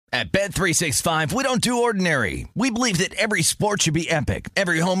At Bet365, we don't do ordinary. We believe that every sport should be epic.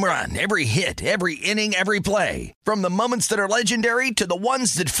 Every home run, every hit, every inning, every play. From the moments that are legendary to the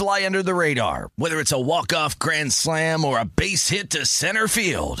ones that fly under the radar. Whether it's a walk-off grand slam or a base hit to center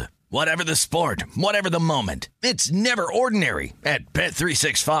field. Whatever the sport, whatever the moment. It's never ordinary at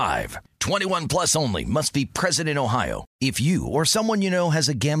Bet365. 21 plus only. Must be present in Ohio. If you or someone you know has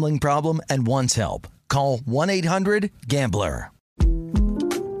a gambling problem and wants help, call 1-800-GAMBLER.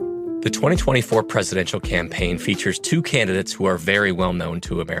 The 2024 presidential campaign features two candidates who are very well known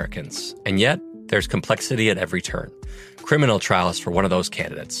to Americans. And yet, there's complexity at every turn. Criminal trials for one of those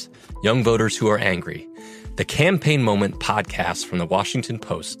candidates. Young voters who are angry. The Campaign Moment podcast from the Washington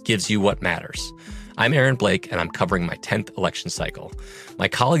Post gives you what matters. I'm Aaron Blake, and I'm covering my 10th election cycle. My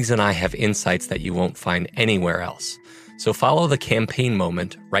colleagues and I have insights that you won't find anywhere else. So follow The Campaign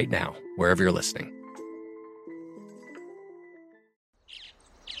Moment right now, wherever you're listening.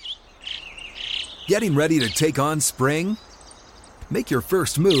 Getting ready to take on spring? Make your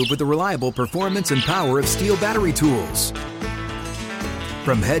first move with the reliable performance and power of Steel battery tools.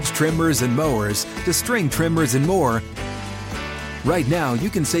 From hedge trimmers and mowers to string trimmers and more, right now you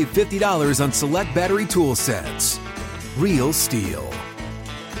can save $50 on select battery tool sets. Real Steel.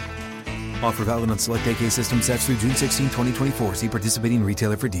 Offer valid on select AK system sets through June 16, 2024. See participating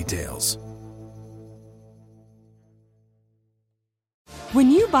retailer for details. When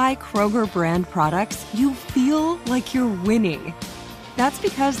you buy Kroger brand products, you feel like you're winning. That's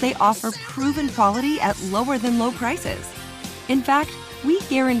because they offer proven quality at lower than low prices. In fact, we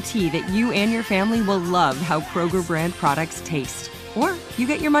guarantee that you and your family will love how Kroger brand products taste, or you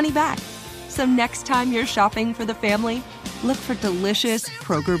get your money back. So next time you're shopping for the family, look for delicious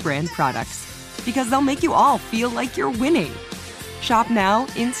Kroger brand products, because they'll make you all feel like you're winning. Shop now,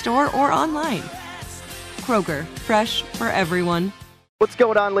 in-store, or online. Kroger, fresh for everyone. What's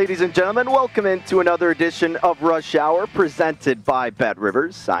going on, ladies and gentlemen? Welcome into another edition of Rush Hour, presented by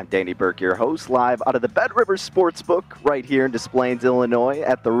BetRivers. I'm Danny Burke, your host, live out of the BetRivers Sportsbook right here in Des Plaines, Illinois,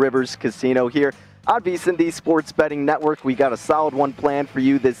 at the Rivers Casino here on VSiN Sports Betting Network. We got a solid one planned for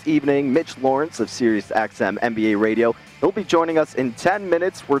you this evening. Mitch Lawrence of SiriusXM NBA Radio. He'll be joining us in 10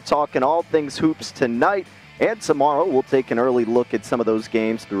 minutes. We're talking all things hoops tonight. And tomorrow, we'll take an early look at some of those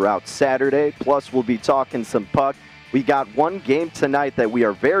games throughout Saturday. Plus, we'll be talking some puck. We got one game tonight that we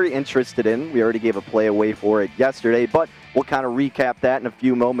are very interested in. We already gave a play away for it yesterday, but we'll kind of recap that in a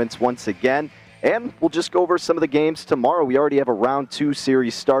few moments once again. And we'll just go over some of the games tomorrow. We already have a round 2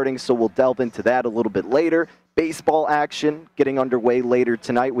 series starting, so we'll delve into that a little bit later. Baseball action getting underway later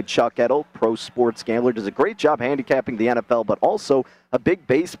tonight with Chuck Edel, pro sports gambler. Does a great job handicapping the NFL, but also a big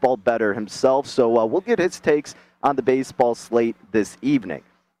baseball bettor himself. So we'll get his takes on the baseball slate this evening.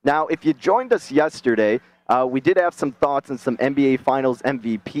 Now, if you joined us yesterday, we did have some thoughts on some NBA Finals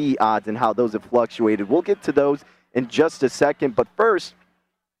MVP odds and how those have fluctuated. We'll get to those in just a second. But first,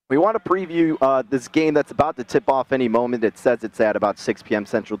 we want to preview this game that's about to tip off any moment. It says it's at about 6 p.m.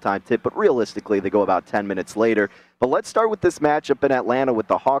 Central Time tip, but realistically, they go about 10 minutes later. But let's start with this matchup in Atlanta with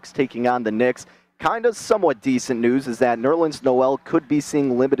the Hawks taking on the Knicks. Kind of somewhat decent news is that Nerlens Noel could be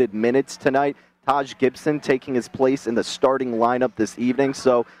seeing limited minutes tonight. Taj Gibson taking his place in the starting lineup this evening.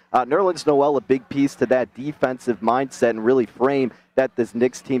 So Nerlens Noel, a big piece to that defensive mindset and really frame that this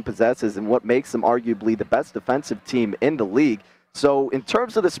Knicks team possesses and what makes them arguably the best defensive team in the league. So in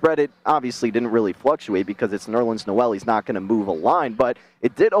terms of the spread, it obviously didn't really fluctuate because it's Nerlens Noel. He's not going to move a line, but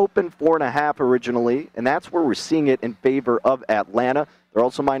it did open 4.5 originally, and that's where we're seeing it in favor of Atlanta. They're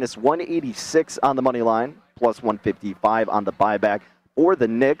also minus 186 on the money line, plus 155 on the buyback. For the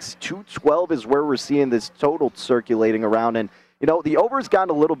Knicks, 212 is where we're seeing this total circulating around. And, you know, the over's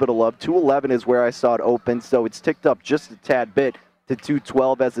gotten a little bit of love. 211 is where I saw it open, so it's ticked up just a tad bit to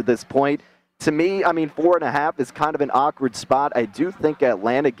 212 as of this point. To me, I mean, 4.5 is kind of an awkward spot. I do think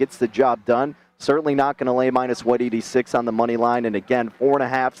Atlanta gets the job done. Certainly not going to lay minus 186 on the money line. And, again,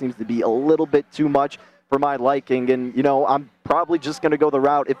 4.5 seems to be a little bit too much for my liking. And, you know, I'm probably just going to go the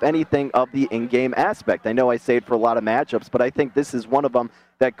route, if anything, of the in-game aspect. I know I say it for a lot of matchups, but I think this is one of them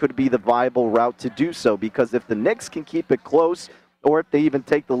that could be the viable route to do so, because if the Knicks can keep it close, or if they even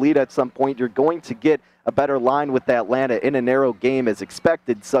take the lead at some point, you're going to get a better line with Atlanta in a narrow game as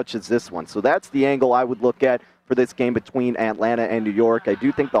expected, such as this one. So that's the angle I would look at for this game between Atlanta and New York. I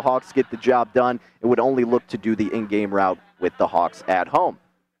do think the Hawks get the job done. It would only look to do the in-game route with the Hawks at home.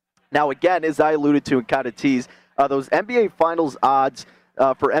 Now, again, as I alluded to and kind of teased, those NBA Finals odds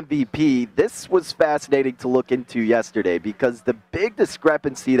for MVP, this was fascinating to look into yesterday because the big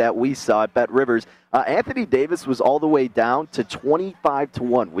discrepancy that we saw at BetRivers, Anthony Davis was all the way down to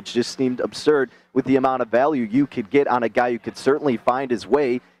 25-1, which just seemed absurd with the amount of value you could get on a guy who could certainly find his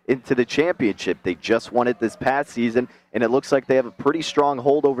way into the championship. They just won it this past season, and it looks like they have a pretty strong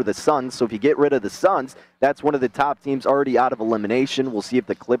hold over the Suns. So if you get rid of the Suns, that's one of the top teams already out of elimination. We'll see if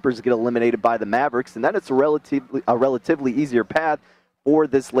the Clippers get eliminated by the Mavericks, and then it's a relatively easier path for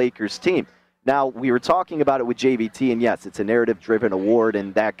this Lakers team. Now, we were talking about it with JVT, and yes, it's a narrative-driven award,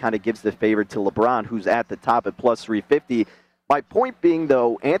 and that kind of gives the favor to LeBron, who's at the top at plus 350. My point being,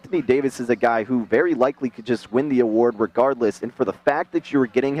 though, Anthony Davis is a guy who very likely could just win the award regardless, and for the fact that you were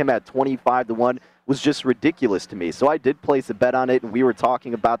getting him at 25-1 was just ridiculous to me. So I did place a bet on it, and we were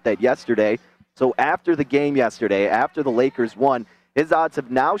talking about that yesterday. So after the game yesterday, after the Lakers won, his odds have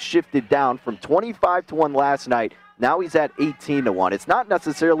now shifted down from 25-1 last night. Now he's at 18-1. It's not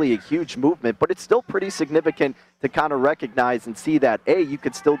necessarily a huge movement, but it's still pretty significant to kind of recognize and see that, A, you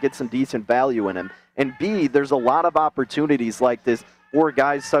could still get some decent value in him, and B, there's a lot of opportunities like this for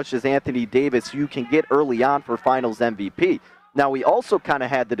guys such as Anthony Davis you can get early on for Finals MVP. Now, we also kind of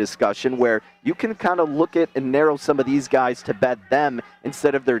had the discussion where you can kind of look at and narrow some of these guys to bet them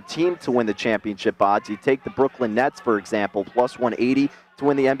instead of their team to win the championship odds. You take the Brooklyn Nets, for example, plus 180 to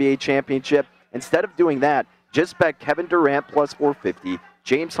win the NBA championship. Instead of doing that, just bet Kevin Durant plus 450,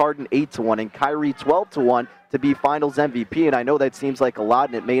 James Harden 8-1, and Kyrie 12-1 to be Finals MVP. And I know that seems like a lot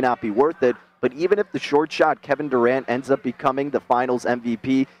and it may not be worth it, but even if the short shot Kevin Durant ends up becoming the Finals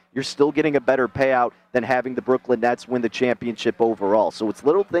MVP, you're still getting a better payout than having the Brooklyn Nets win the championship overall. So it's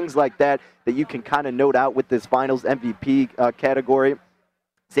little things like that that you can kind of note out with this Finals MVP category.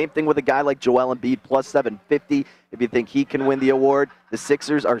 Same thing with a guy like Joel Embiid, plus 750. If you think he can win the award, the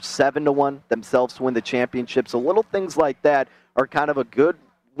Sixers are 7-1 themselves to win the championship. So little things like that are kind of a good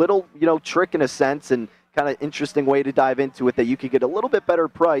little, trick in a sense, and kind of interesting way to dive into it that you could get a little bit better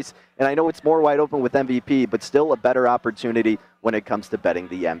price. And I know it's more wide open with MVP, but still a better opportunity when it comes to betting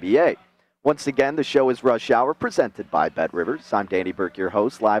the NBA. Once again, the show is Rush Hour, presented by BetRivers. I'm Danny Burke, your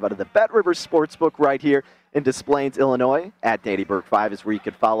host, live out of the BetRivers Sportsbook right here in Des Plaines, Illinois. At Danny Burke 5 is where you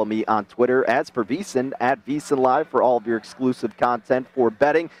can follow me on Twitter, as per VSiN, at VSiN Live for all of your exclusive content for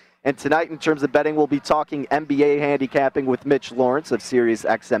betting. And tonight, in terms of betting, we'll be talking NBA handicapping with Mitch Lawrence of Sirius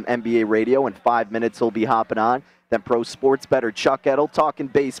XM NBA Radio. In 5 minutes, he'll be hopping on. Then pro sports bettor Chuck Edel talking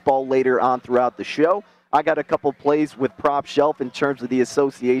baseball later on throughout the show. I got a couple plays with Prop Shelf in terms of the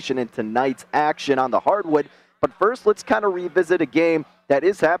association and tonight's action on the hardwood. But first, let's kind of revisit a game that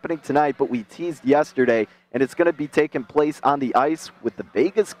is happening tonight, but we teased yesterday, and it's going to be taking place on the ice with the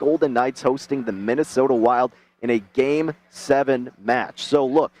Vegas Golden Knights hosting the Minnesota Wild in a Game 7 match. So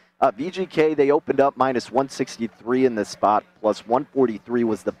look, VGK, they opened up minus 163 in this spot, plus 143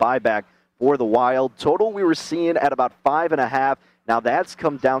 was the buyback for the Wild. Total we were seeing at about 5.5. Now that's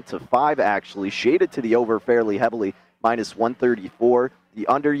come down to 5 actually, shaded to the over fairly heavily, minus 134. The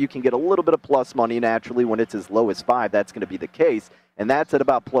under, you can get a little bit of plus money naturally when it's as low as 5. That's going to be the case, and that's at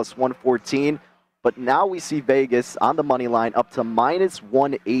about plus 114. But now we see Vegas on the money line up to minus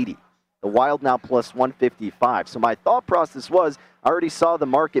 180. The Wild now plus 155. So my thought process was, I already saw the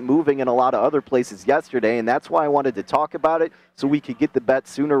market moving in a lot of other places yesterday, and that's why I wanted to talk about it so we could get the bet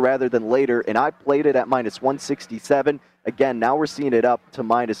sooner rather than later, and I played it at minus 167. Again, now we're seeing it up to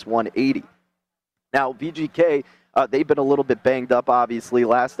minus 180. Now, VGK, they've been a little bit banged up, obviously.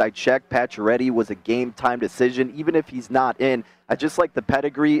 Last I checked, Pacioretty was a game-time decision. Even if he's not in, I just like the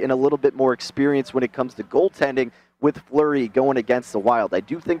pedigree and a little bit more experience when it comes to goaltending with Fleury going against the Wild. I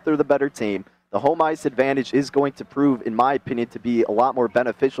do think they're the better team. The home ice advantage is going to prove, in my opinion, to be a lot more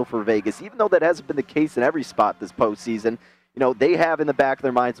beneficial for Vegas, even though that hasn't been the case in every spot this postseason. They have in the back of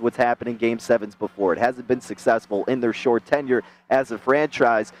their minds what's happened in Game 7s before. It hasn't been successful in their short tenure as a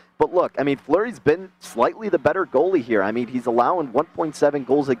franchise. But look, Fleury's been slightly the better goalie here. He's allowing 1.7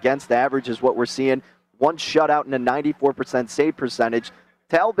 goals against average is what we're seeing. 1 shutout and a 94% save percentage.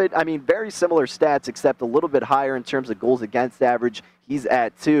 Talbot, very similar stats, except a little bit higher in terms of goals against average. He's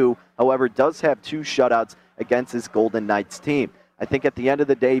at 2. However, does have 2 shutouts against his Golden Knights team. I think at the end of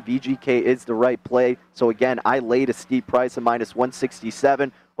the day, VGK is the right play. So again, I laid a steep price of minus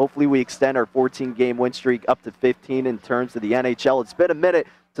 167. Hopefully we extend our 14-game win streak up to 15 in terms of the NHL. It's been a minute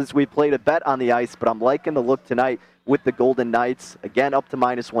since we played a bet on the ice, but I'm liking the look tonight with the Golden Knights. Again, up to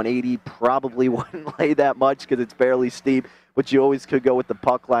minus 180. Probably wouldn't lay that much because it's fairly steep, but you always could go with the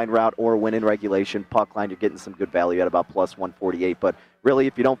puck line route or win in regulation. Puck line, you're getting some good value at about plus 148. But really,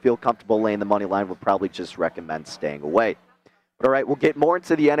 if you don't feel comfortable laying the money line, we'll probably just recommend staying away. But all right, we'll get more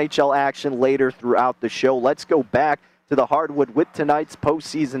into the NHL action later throughout the show. Let's go back to the hardwood with tonight's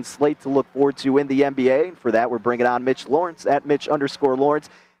postseason slate to look forward to in the NBA. And for that, we're bringing on Mitch Lawrence at Mitch_Lawrence.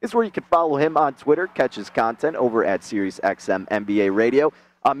 This is where you can follow him on Twitter, catch his content over at Sirius XM NBA Radio.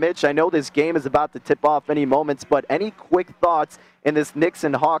 Mitch, I know this game is about to tip off any moments, but any quick thoughts in this Knicks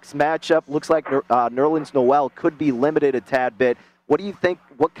and Hawks matchup? Looks like Nerlens Noel could be limited a tad bit. What do you think,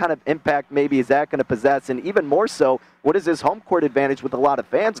 what kind of impact maybe is that going to possess? And even more so, what is this home court advantage with a lot of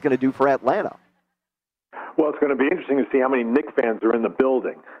fans going to do for Atlanta? Well, it's going to be interesting to see how many Knicks fans are in the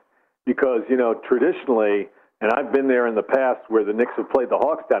building because, traditionally, and I've been there in the past where the Knicks have played the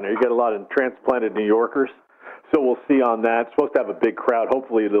Hawks down there, you get a lot of transplanted New Yorkers. So we'll see on that. It's supposed to have a big crowd.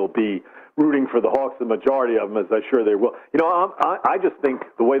 Hopefully they'll be rooting for the Hawks, the majority of them, as I'm sure they will. I just think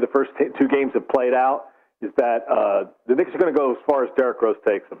the way the first two games have played out is that the Knicks are going to go as far as Derrick Rose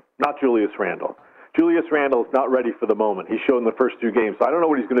takes them, not Julius Randle. Julius Randle is not ready for the moment. He showed in the first two games. So I don't know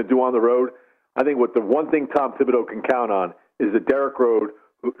what he's going to do on the road. I think the one thing Tom Thibodeau can count on is that Derrick Rose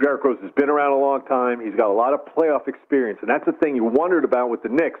has been around a long time. He's got a lot of playoff experience, and that's the thing you wondered about with the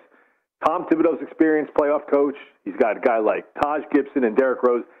Knicks. Tom Thibodeau's experienced playoff coach. He's got a guy like Taj Gibson and Derrick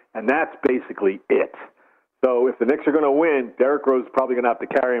Rose, and that's basically it. So if the Knicks are going to win, Derrick Rose is probably going to have to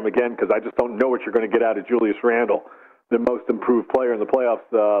carry him again because I just don't know what you're going to get out of Julius Randle, the most improved player in the playoffs.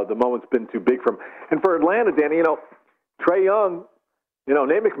 The moment's been too big for him. And for Atlanta, Danny, Trae Young,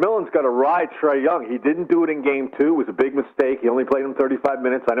 Nate McMillan's got to ride Trae Young. He didn't do it in Game 2. It was a big mistake. He only played him 35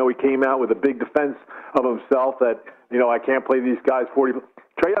 minutes. I know he came out with a big defense of himself that, I can't play these guys 40.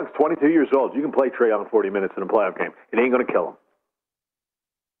 Trae Young's 22 years old. You can play Trae Young 40 minutes in a playoff game. It ain't going to kill him.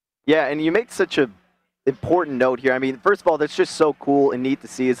 Yeah, and you make such a important note here. I mean, first of all, that's just so cool and neat to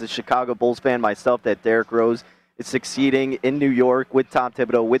see as a Chicago Bulls fan myself that Derrick Rose is succeeding in New York with Tom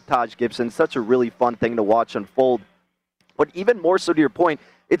Thibodeau, with Taj Gibson. Such a really fun thing to watch unfold. But even more so to your point,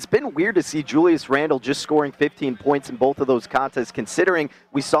 it's been weird to see Julius Randle just scoring 15 points in both of those contests, considering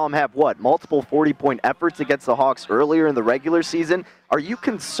we saw him have, multiple 40-point efforts against the Hawks earlier in the regular season. Are you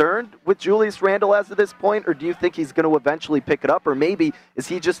concerned with Julius Randle as of this point, or do you think he's going to eventually pick it up? Or maybe is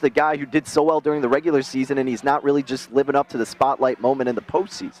he just the guy who did so well during the regular season and he's not really just living up to the spotlight moment in the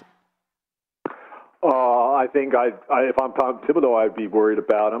postseason? I think if I'm Tom Thibodeau, I'd be worried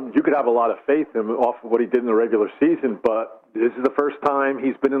about him. You could have a lot of faith in him off of what he did in the regular season, but this is the first time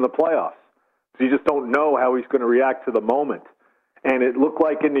he's been in the playoffs. So you just don't know how he's going to react to the moment. And it looked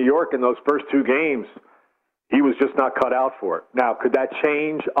like in New York in those first two games, he was just not cut out for it. Now, could that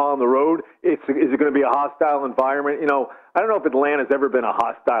change on the road? Is it going to be a hostile environment? I don't know if Atlanta's ever been a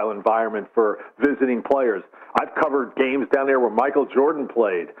hostile environment for visiting players. I've covered games down there where Michael Jordan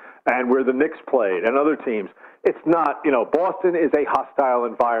played and where the Knicks played and other teams. It's not, Boston is a hostile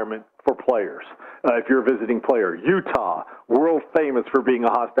environment for players. If you're a visiting player, Utah, world famous for being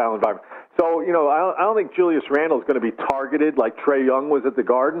a hostile environment. So, I don't think Julius Randle is going to be targeted like Trae Young was at the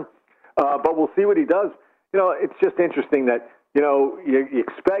Garden, but we'll see what he does. It's just interesting that,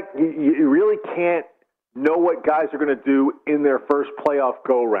 you really can't know what guys are going to do in their first playoff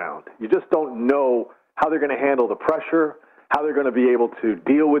go-round. You just don't know how they're going to handle the pressure, how they're going to be able to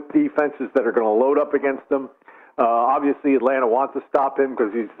deal with defenses that are going to load up against them. Obviously, Atlanta wants to stop him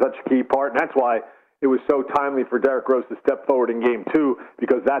because he's such a key part, and that's why it was so timely for Derrick Rose to step forward in Game 2,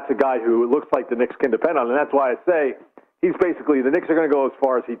 because that's a guy who it looks like the Knicks can depend on, and that's why I say the Knicks are going to go as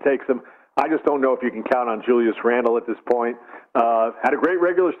far as he takes them. I just don't know if you can count on Julius Randle at this point. Had a great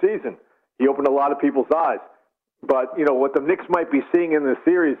regular season. He opened a lot of people's eyes. But, what the Knicks might be seeing in this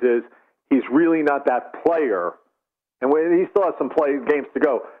series is he's really not that player. And he still has some games to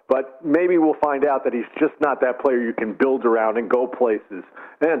go. But maybe we'll find out that he's just not that player you can build around and go places.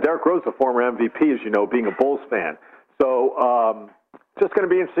 And Derrick Rose, a former MVP, as you know, being a Bulls fan. So just going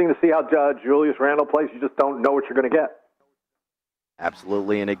to be interesting to see how Julius Randle plays. You just don't know what you're going to get.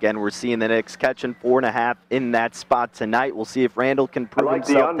 Absolutely, and again, we're seeing the Knicks catching 4.5 in that spot tonight. We'll see if Randle can prove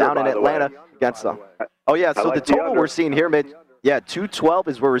himself down in Atlanta against them. Oh, yeah, so the total we're seeing here, Mitch, 212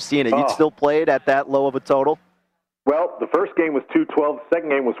 is where we're seeing it. You'd still play it at that low of a total? Well, the first game was 212. The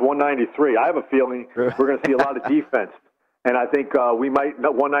second game was 193. I have a feeling we're going to see a lot of defense. And I think we might,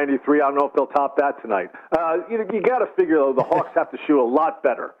 193, I don't know if they'll top that tonight. You got to figure, though, the Hawks have to shoot a lot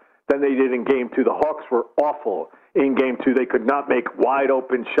better than they did in Game 2. The Hawks were awful in Game 2. They could not make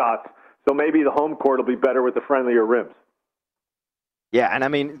wide-open shots. So maybe the home court will be better with the friendlier rims. Yeah, and I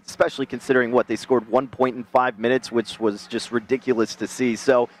mean, especially considering they scored 1 point in 5 minutes, which was just ridiculous to see.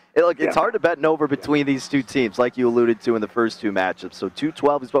 So, it's hard to bet an over between these two teams, like you alluded to in the first two matchups. So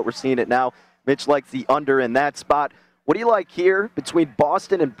 212 is what we're seeing it now. Mitch likes the under in that spot. What do you like here between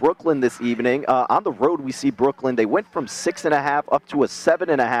Boston and Brooklyn this evening? On the road, we see Brooklyn. They went from 6.5 up to a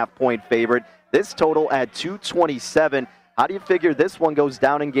 7.5 point favorite. This total at 227. How do you figure this one goes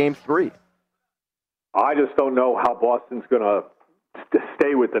down in Game 3? I just don't know how Boston's going to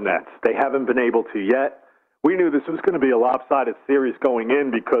stay with the Nets. They haven't been able to yet. We knew this was going to be a lopsided series going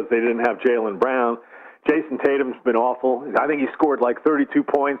in because they didn't have Jaylen Brown. Jason Tatum's been awful. I think he scored like 32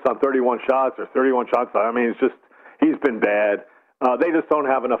 points on 31 shots or 31 shots. I mean, he's been bad. They just don't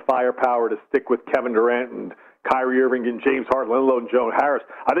have enough firepower to stick with Kevin Durant and Kyrie Irving and James Harden, let alone Joe Harris.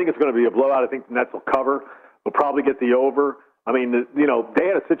 I think it's going to be a blowout. I think the Nets will cover. They'll probably get the over. I mean, they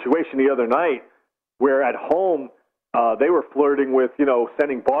had a situation the other night where at home they were flirting with,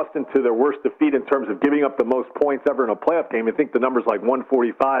 sending Boston to their worst defeat in terms of giving up the most points ever in a playoff game. I think the number's like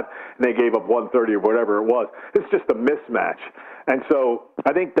 145, and they gave up 130 or whatever it was. It's just a mismatch. And so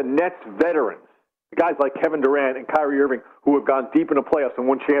I think the Nets veterans, guys like Kevin Durant and Kyrie Irving, who have gone deep in the playoffs and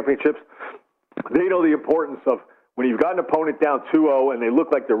won championships, they know the importance of when you've got an opponent down 2-0 and they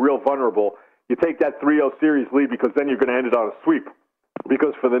look like they're real vulnerable, you take that 3-0 series lead because then you're going to end it on a sweep.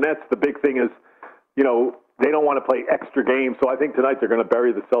 Because for the Nets, the big thing is, they don't want to play extra games. So I think tonight they're going to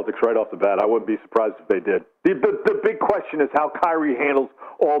bury the Celtics right off the bat. I wouldn't be surprised if they did. The big question is how Kyrie handles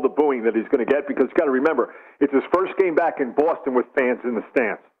all the booing that he's going to get, because you've got to remember, it's his first game back in Boston with fans in the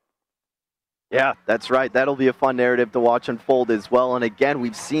stands. Yeah, that's right. That'll be a fun narrative to watch unfold as well. And again,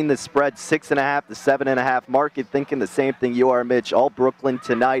 we've seen the spread 6.5 to 7.5. Market thinking the same thing you are, Mitch. All Brooklyn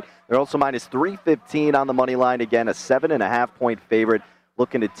tonight. They're also minus 315 on the money line. Again, a 7.5-point favorite,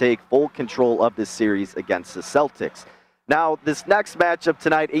 looking to take full control of this series against the Celtics. Now, this next matchup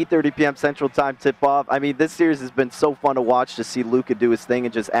tonight, 8:30 p.m. Central Time tip-off. I mean, this series has been so fun to watch, to see Luka do his thing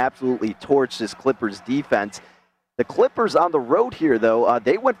and just absolutely torch this Clippers defense. The Clippers on the road here, though,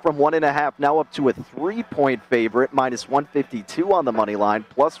 they went from 1.5 now up to a 3-point favorite, minus 152 on the money line,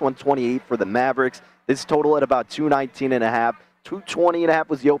 plus 128 for the Mavericks. This total at about 219.5. 220.5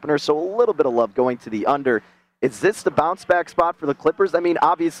 was the opener, so a little bit of love going to the under. Is this the bounce-back spot for the Clippers? I mean,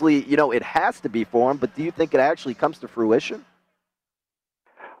 obviously, it has to be for them, but do you think it actually comes to fruition?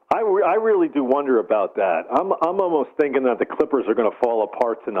 I really do wonder about that. I'm almost thinking that the Clippers are going to fall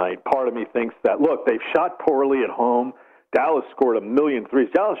apart tonight. Part of me thinks that, look, they've shot poorly at home. Dallas scored 1 million threes.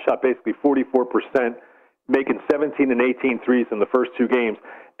 Dallas shot basically 44%, making 17 and 18 threes in the first two games.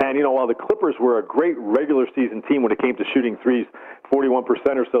 And, while the Clippers were a great regular season team when it came to shooting threes, 41%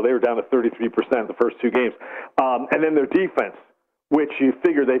 or so, they were down to 33% in the first two games. And then their defense, which you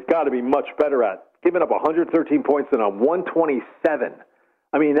figure they've got to be much better at, giving up 113 points and on 127.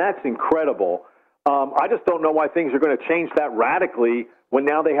 I mean, that's incredible. I just don't know why things are going to change that radically when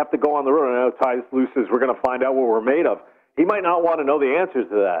now they have to go on the road. I know Tyus Lue says we're going to find out what we're made of. He might not want to know the answers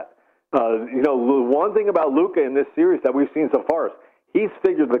to that. The one thing about Luka in this series that we've seen so far is he's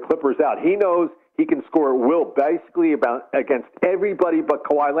figured the Clippers out. He knows he can score at will basically against everybody but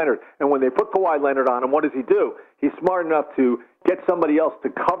Kawhi Leonard. And when they put Kawhi Leonard on him, what does he do? He's smart enough to get somebody else to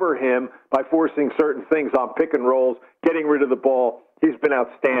cover him by forcing certain things on pick and rolls, getting rid of the ball. He's been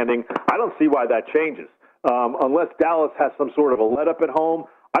outstanding. I don't see why that changes. Unless Dallas has some sort of a let-up at home.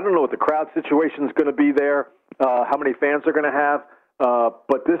 I don't know what the crowd situation is going to be there, how many fans they're going to have.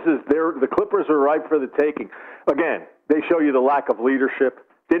 But the Clippers are ripe for the taking. Again, they show you the lack of leadership.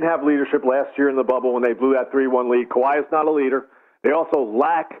 Didn't have leadership last year in the bubble when they blew that 3-1 lead. Kawhi is not a leader. They also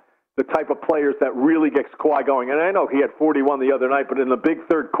lack the type of players that really gets Kawhi going. And I know he had 41 the other night, but in the big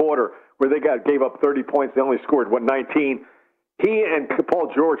third quarter where they gave up 30 points, they only scored, 19? He and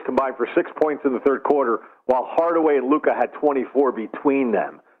Paul George combined for 6 points in the third quarter, while Hardaway and Luka had 24 between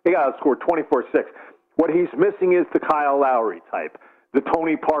them. They got to score 24-6. What he's missing is the Kyle Lowry type, the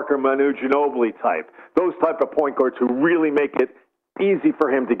Tony Parker, Manu Ginobili type, those type of point guards who really make it easy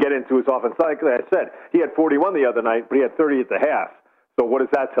for him to get into his offense. Like I said, he had 41 the other night, but he had 30 at the half. So what does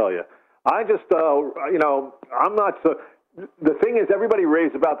that tell you? I just, I'm not so. The thing is, everybody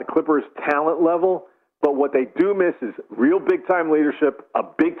raves about the Clippers' talent level, but what they do miss is real big-time leadership, a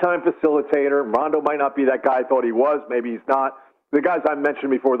big-time facilitator. Rondo might not be that guy I thought he was. Maybe he's not. The guys I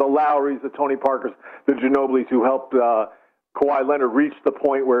mentioned before, the Lowrys, the Tony Parkers, the Ginobilis who helped Kawhi Leonard reach the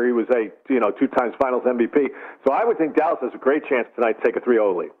point where he was a 2-time Finals MVP. So I would think Dallas has a great chance tonight to take a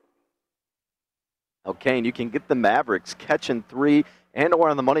 3-0 lead. Okay, and you can get the Mavericks catching 3 and/or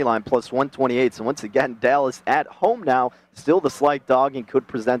on the money line plus 128. So once again, Dallas at home now, still the slight dog and could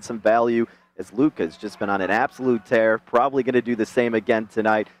present some value as Luka's just been on an absolute tear. Probably going to do the same again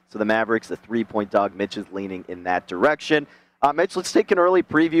tonight. So the Mavericks, a 3-point dog. Mitch is leaning in that direction. Mitch, let's take an early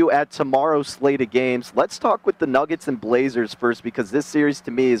preview at tomorrow's slate of games. Let's talk with the Nuggets and Blazers first, because this series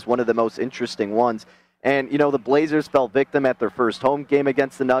to me is one of the most interesting ones. And, the Blazers fell victim at their first home game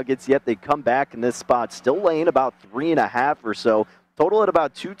against the Nuggets, yet they come back in this spot, still laying about 3.5 or so. Total at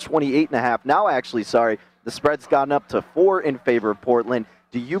about 228.5. Now, actually, the spread's gotten up to 4 in favor of Portland.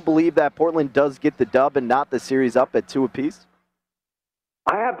 Do you believe that Portland does get the dub and not the series up at 2 apiece?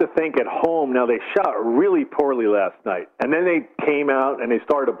 I have to think at home, now they shot really poorly last night. And then they came out and they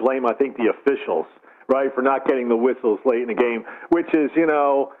started to blame, I think, the officials, right, for not getting the whistles late in the game, which is,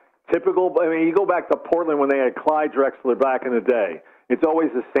 typical. I mean, you go back to Portland when they had Clyde Drexler back in the day. It's always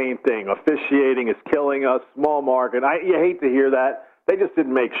the same thing. Officiating is killing us, small market. You hate to hear that. They just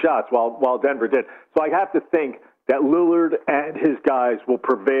didn't make shots while Denver did. So I have to think that Lillard and his guys will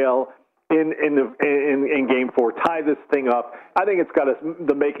prevail in Game 4, tie this thing up. I think it's got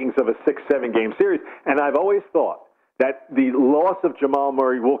the makings of a 6-7 game series. And I've always thought that the loss of Jamal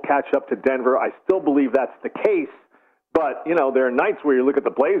Murray will catch up to Denver. I still believe that's the case. But, there are nights where you look at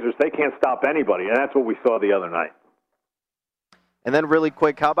the Blazers, they can't stop anybody, and that's what we saw the other night. And then really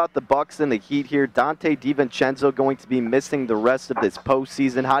quick, how about the Bucks and the Heat here? Dante DiVincenzo going to be missing the rest of this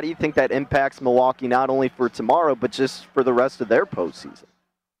postseason. How do you think that impacts Milwaukee not only for tomorrow, but just for the rest of their postseason?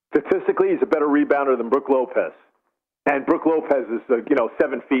 Statistically, he's a better rebounder than Brook Lopez. And Brook Lopez is,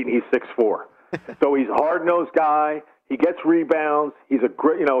 7 feet and he's 6'4". So he's a hard-nosed guy. He gets rebounds. He's a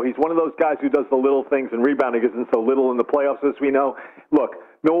great, he's one of those guys who does the little things and rebounding isn't so little in the playoffs, as we know. Look,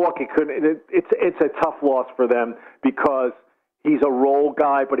 Milwaukee couldn't. It's a tough loss for them because he's a role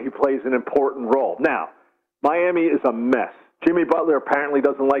guy, but he plays an important role. Now, Miami is a mess. Jimmy Butler apparently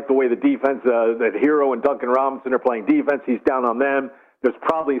doesn't like the way the defense, that Hero and Duncan Robinson are playing defense. He's down on them. There's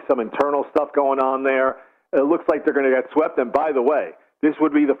probably some internal stuff going on there. It looks like they're going to get swept. And by the way, this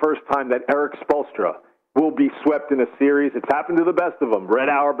would be the first time that Eric Spoelstra will be swept in a series. It's happened to the best of them. Red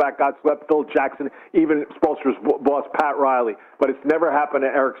Auerbach got swept, Phil Jackson, even Spoelstra's boss, Pat Riley. But it's never happened to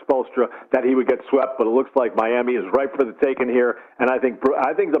Eric Spoelstra that he would get swept, but it looks like Miami is ripe for the taking here, and I think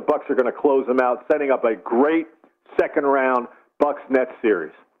the Bucks are going to close them out, setting up a great second-round Bucks-Nets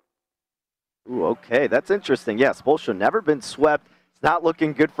series. Ooh, okay, that's interesting. Yeah, Spoelstra never been swept. It's not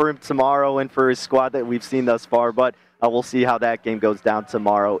looking good for him tomorrow and for his squad that we've seen thus far, but we'll see how that game goes down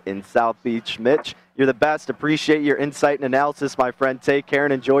tomorrow in South Beach. Mitch, you're the best. Appreciate your insight and analysis, my friend. Take care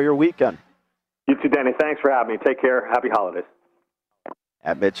and enjoy your weekend. You too, Danny. Thanks for having me. Take care. Happy holidays.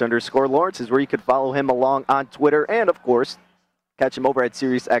 At Mitch_Lawrence is where you can follow him along on Twitter. And, of course, catch him over at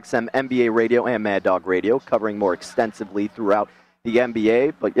SiriusXM NBA Radio and Mad Dog Radio, covering more extensively throughout the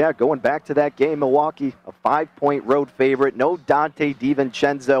NBA. But, yeah, going back to that game, Milwaukee, a 5-point road favorite. No Dante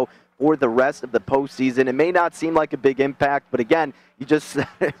DiVincenzo for the rest of the postseason. It may not seem like a big impact, but again, you just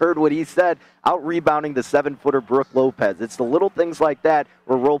heard what he said, out-rebounding the 7-footer Brook Lopez. It's the little things like that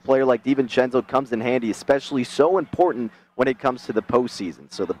where a role player like DiVincenzo comes in handy, especially so important when it comes to the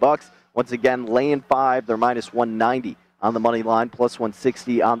postseason. So the Bucks, once again, laying 5. They're minus 190 on the money line, plus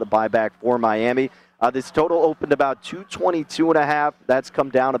 160 on the buyback for Miami. This total opened about 222.5. That's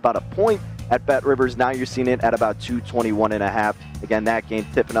come down about a point at BetRivers. Now you're seeing it at about 221.5. Again, that game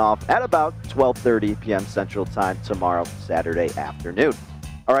tipping off at about 12:30 p.m. Central Time tomorrow, Saturday afternoon.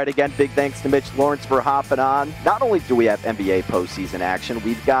 All right, again, big thanks to Mitch Lawrence for hopping on. Not only do we have NBA postseason action,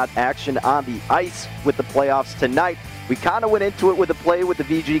 we've got action on the ice with the playoffs tonight. We kind of went into it with a play with the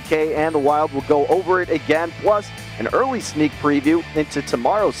VGK and the Wild. We'll go over it again, plus an early sneak preview into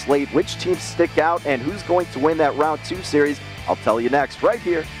tomorrow's slate, which teams stick out and who's going to win that Round 2 series. I'll tell you next right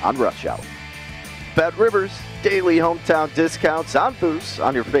here on Rush Hour. BetRivers, daily hometown discounts on boosts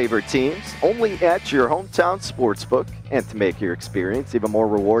on your favorite teams, only at your hometown sportsbook. And to make your experience even more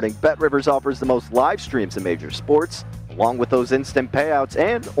rewarding, BetRivers offers the most live streams in major sports, along with those instant payouts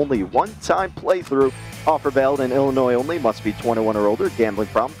and only one-time playthrough. Offer valid in Illinois only. Must be 21 or older. Gambling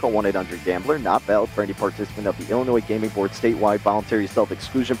problem? Call 1-800-GAMBLER. Not valid for any participant of the Illinois Gaming Board statewide voluntary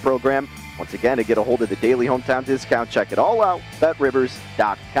self-exclusion program. Once again, to get a hold of the daily hometown discount, check it all out.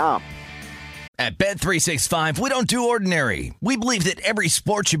 BetRivers.com. At Bet365, we don't do ordinary. We believe that every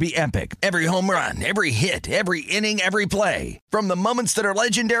sport should be epic. Every home run, every hit, every inning, every play. From the moments that are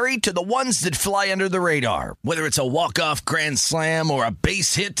legendary to the ones that fly under the radar. Whether it's a walk-off grand slam or a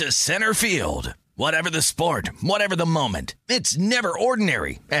base hit to center field. Whatever the sport, whatever the moment. It's never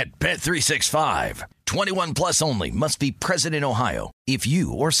ordinary at Bet365. 21 plus only. Must be present in Ohio. If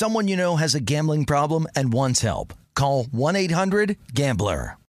you or someone you know has a gambling problem and wants help, call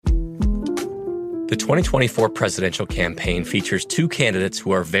 1-800-GAMBLER. The 2024 presidential campaign features two candidates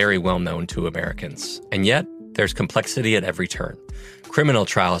who are very well known to Americans. And yet, there's complexity at every turn. Criminal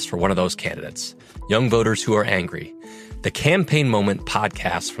trials for one of those candidates. Young voters who are angry. The Campaign Moment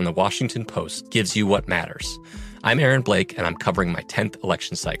podcast from the Washington Post gives you what matters. I'm Aaron Blake, and I'm covering my 10th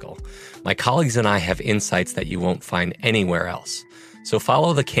election cycle. My colleagues and I have insights that you won't find anywhere else. So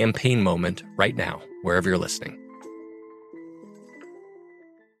follow The Campaign Moment right now, wherever you're listening.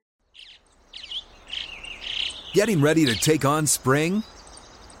 Getting ready to take on spring?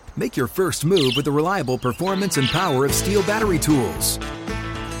 Make your first move with the reliable performance and power of Steel battery tools.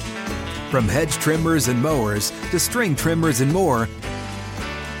 From hedge trimmers and mowers to string trimmers and more,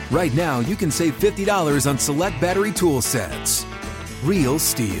 right now you can save $50 on select battery tool sets. Real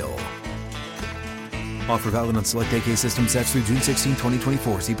Steel. Offer valid on select AK system sets through June 16,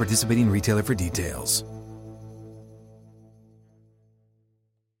 2024. See participating retailer for details.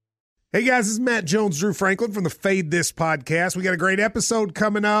 Hey guys, this is Matt Jones, Drew Franklin from the Fade This podcast. We got a great episode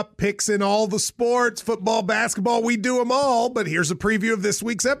coming up, picks in all the sports, football, basketball, we do them all, but here's a preview of this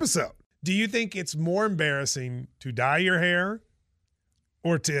week's episode. Do you think it's more embarrassing to dye your hair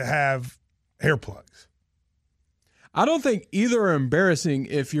or to have hair plugs? I don't think either are embarrassing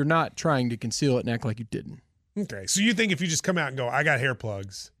if you're not trying to conceal it and act like you didn't. Okay, so you think if you just come out and go, I got hair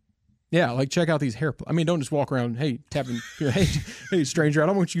plugs. Yeah, like check out these hair plugs. I mean, don't just walk around, hey, tapping, hey, stranger, I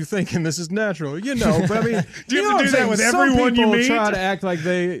don't want you thinking this is natural. You know, but I mean. Do you have to do that with everyone you meet? Some people try to act like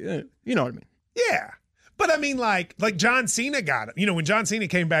they, you know what I mean. Yeah. But I mean, like John Cena got it. You know, when John Cena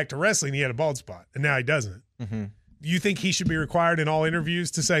came back to wrestling, he had a bald spot, and now he doesn't. Mm-hmm. You think he should be required in all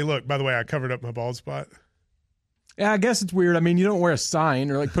interviews to say, look, by the way, I covered up my bald spot? Yeah, I guess it's weird. I mean, you don't wear a sign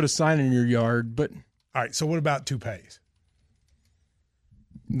or like put a sign in your yard, but. All right, so what about toupees?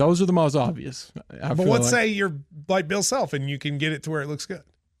 Those are the most obvious. But let's say you're like Bill Self and you can get it to where it looks good.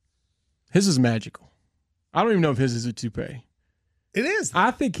 His is magical. I don't even know if his is a toupee. It is.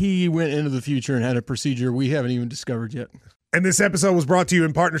 I think he went into the future and had a procedure we haven't even discovered yet. And this episode was brought to you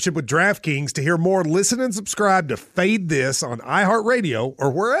in partnership with DraftKings. To hear more, listen and subscribe to Fade This on iHeartRadio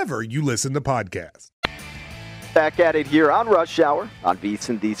or wherever you listen to podcasts. Back at it here on Rush Hour on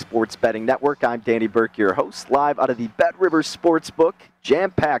VSiN, the Sports Betting Network. I'm Danny Burke, your host, live out of the Bet Rivers Sportsbook.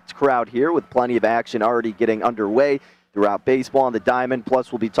 Jam-packed crowd here with plenty of action already getting underway throughout baseball on the diamond. Plus,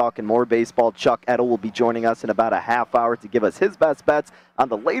 we'll be talking more baseball. Chuck Edel will be joining us in about a half hour to give us his best bets on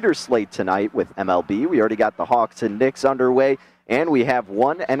the later slate tonight with MLB. We already got the Hawks and Knicks underway, and we have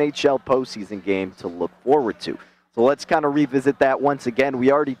one NHL postseason game to look forward to. So let's kind of revisit that once again.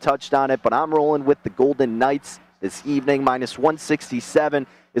 We already touched on it, but I'm rolling with the Golden Knights this evening. Minus 167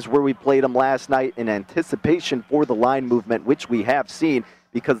 is where we played them last night in anticipation for the line movement, which we have seen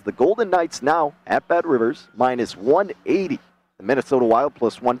because the Golden Knights now at Bet Rivers, minus 180. The Minnesota Wild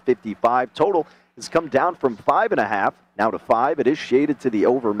plus 155. Total has come down from 5.5 now to 5. It is shaded to the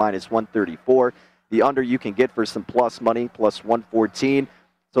over, minus 134. The under you can get for some plus money, plus 114.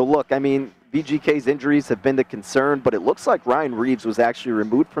 So look, I mean, VGK's injuries have been the concern, but it looks like Ryan Reeves was actually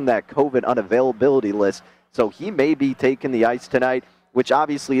removed from that COVID unavailability list, so he may be taking the ice tonight, which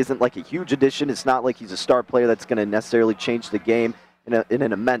obviously isn't like a huge addition. It's not like he's a star player that's going to necessarily change the game in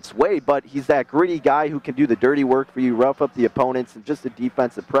an immense way, but he's that gritty guy who can do the dirty work for you, rough up the opponents, and just a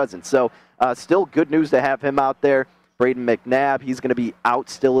defensive presence. So still good news to have him out there. Braden McNabb, he's going to be out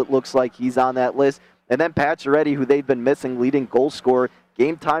still, it looks like. He's on that list. And then Pacioretty, who they've been missing, leading goal scorer.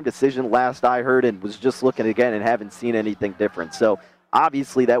 Game time decision last I heard, and was just looking again and haven't seen anything different. So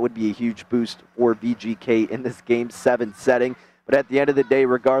obviously that would be a huge boost for VGK in this Game 7 setting. But at the end of the day,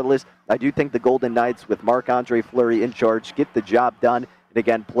 regardless, I do think the Golden Knights with Marc-Andre Fleury in charge get the job done. And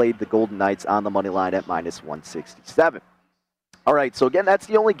again, played the Golden Knights on the money line at minus 167. All right, so again, that's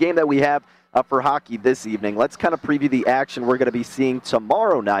the only game that we have for hockey this evening. Let's kind of preview the action we're going to be seeing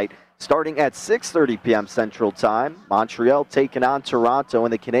tomorrow night. Starting at 6:30 p.m. Central Time, Montreal taking on Toronto,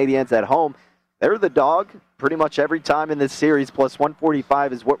 and the Canadiens at home. They're the dog pretty much every time in this series. Plus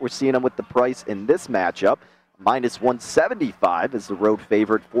 145 is what we're seeing them with the price in this matchup. Minus 175 is the road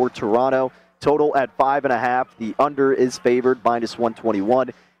favorite for Toronto. Total at 5.5. The under is favored, minus 121.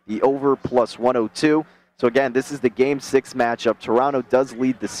 The over plus 102. So again, this is the Game 6 matchup. Toronto does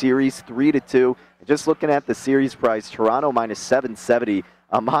lead the series 3-2. Just looking at the series price, Toronto minus 770.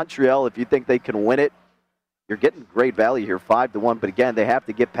 Montreal, if you think they can win it, you're getting great value here, 5-1. But again, they have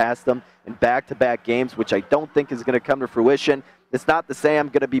to get past them in back-to-back games, which I don't think is going to come to fruition. It's not to say I'm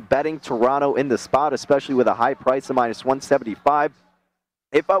going to be betting Toronto in the spot, especially with a high price of minus 175.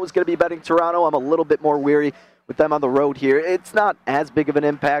 If I was going to be betting Toronto, I'm a little bit more weary with them on the road here. It's not as big of an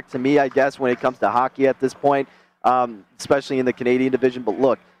impact to me, I guess, when it comes to hockey at this point, especially in the Canadian division. But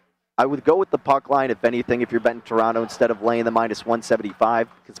look, I would go with the puck line, if anything, if you're betting Toronto instead of laying the minus 175,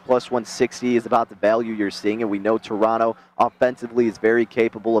 because plus 160 is about the value you're seeing, and we know Toronto offensively is very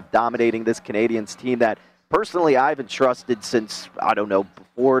capable of dominating this Canadiens team that personally I haven't trusted since, I don't know,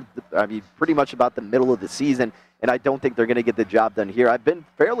 pretty much about the middle of the season, and I don't think they're going to get the job done here. I've been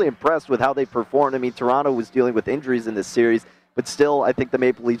fairly impressed with how they performed. I mean, Toronto was dealing with injuries in this series, but still, I think the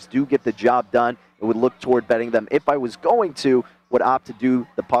Maple Leafs do get the job done and would look toward betting them. If I was going to, would opt to do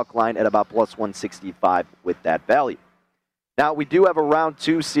the puck line at about plus 165 with that value. Now, we do have a round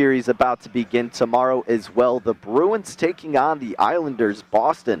 2 series about to begin tomorrow as well. The Bruins taking on the Islanders.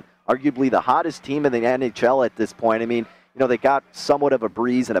 Boston, arguably the hottest team in the NHL at this point. I mean, they got somewhat of a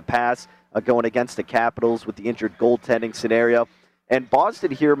breeze and a pass going against the Capitals with the injured goaltending scenario. And Boston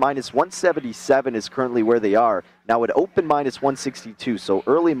here, minus 177 is currently where they are. Now, it opened minus 162, so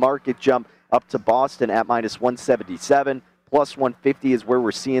early market jump up to Boston at minus 177. Plus 150 is where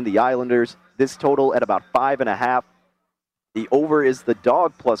we're seeing the Islanders. This total at about 5.5. The over is the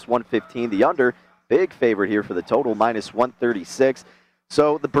dog, plus 115. The under, big favorite here for the total, minus 136.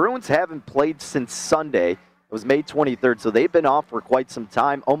 So the Bruins haven't played since Sunday. It was May 23rd, so they've been off for quite some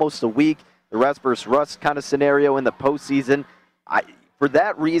time, almost a week. The rest versus rust kind of scenario in the postseason. For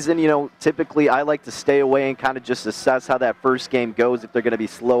that reason, typically I like to stay away and kind of just assess how that first game goes, if they're going to be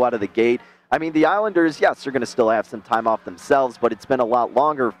slow out of the gate. I mean, the Islanders, yes, they're going to still have some time off themselves, but it's been a lot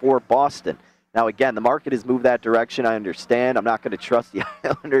longer for Boston. Now, again, the market has moved that direction, I understand. I'm not going to trust the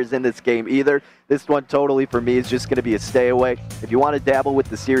Islanders in this game either. This one totally, for me, is just going to be a stay away. If you want to dabble with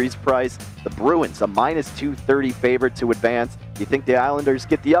the series price, the Bruins, a minus 230 favorite to advance. You think the Islanders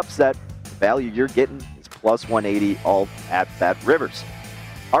get the upset, the value you're getting is plus 180, all at Bet Rivers.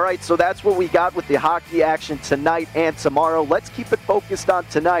 All right, so that's what we got with the hockey action tonight and tomorrow. Let's keep it focused on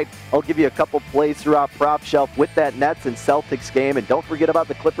tonight. I'll give you a couple plays throughout Prop Shelf with that Nets and Celtics game. And don't forget about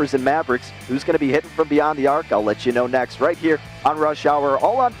the Clippers and Mavericks. Who's going to be hitting from beyond the arc? I'll let you know next, right here on Rush Hour,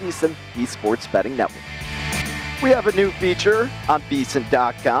 all on VSiN, the Sports Betting Network. We have a new feature on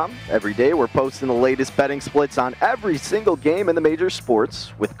VSiN.com. Every day we're posting the latest betting splits on every single game in the major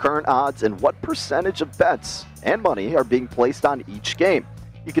sports with current odds and what percentage of bets and money are being placed on each game.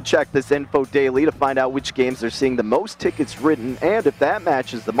 You can check this info daily to find out which games are seeing the most tickets written, and if that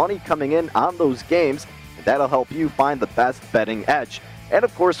matches the money coming in on those games, that'll help you find the best betting edge. And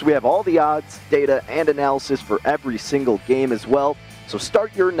of course, we have all the odds, data, and analysis for every single game as well. So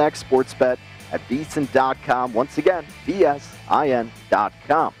start your next sports bet at VSiN.com. Once again,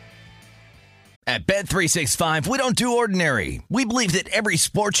 VSIN.com. At Bet365, we don't do ordinary. We believe that every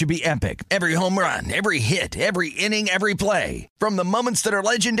sport should be epic. Every home run, every hit, every inning, every play. From the moments that are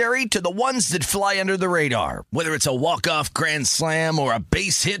legendary to the ones that fly under the radar. Whether it's a walk-off grand slam or a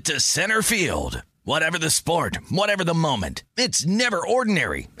base hit to center field. Whatever the sport, whatever the moment. It's never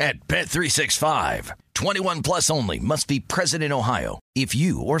ordinary at Bet365. 21 plus only. Must be present in Ohio. If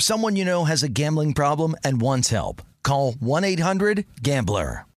you or someone you know has a gambling problem and wants help, call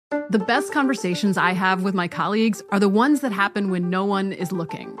 1-800-GAMBLER. The best conversations I have with my colleagues are the ones that happen when no one is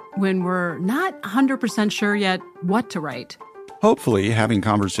looking, when we're not 100% sure yet what to write. Hopefully, having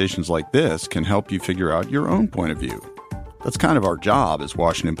conversations like this can help you figure out your own point of view. That's kind of our job as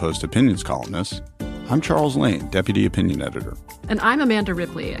Washington Post opinions columnists. I'm Charles Lane, Deputy Opinion Editor. And I'm Amanda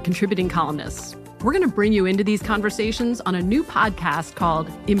Ripley, a contributing columnist. We're going to bring you into these conversations on a new podcast called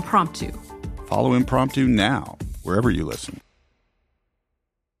Impromptu. Follow Impromptu now, wherever you listen.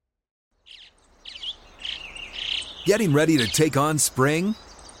 Getting ready to take on spring?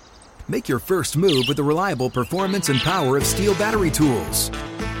 Make your first move with the reliable performance and power of Steel battery tools.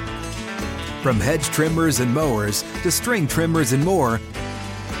 From hedge trimmers and mowers to string trimmers and more,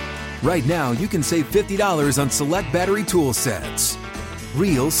 right now you can save $50 on select battery tool sets.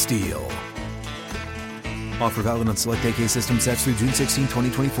 Real Steel. Offer valid on select AK system sets through June 16,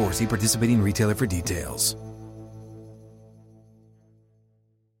 2024. See participating retailer for details.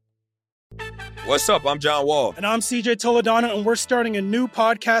 What's up? I'm John Wall. And I'm CJ Toledano, and we're starting a new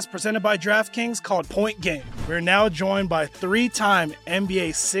podcast presented by DraftKings called Point Game. We're now joined by three-time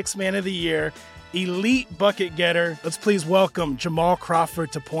NBA Sixth Man of the Year, elite bucket getter. Let's please welcome Jamal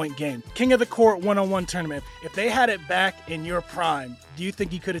Crawford to Point Game. King of the Court one-on-one tournament. If they had it back in your prime, do you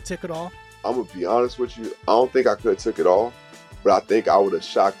think you could have took it all? I'm going to be honest with you. I don't think I could have took it all, but I think I would have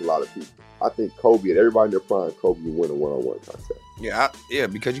shocked a lot of people. I think Kobe and everybody in their prime, Kobe would win a one-on-one contest. Yeah,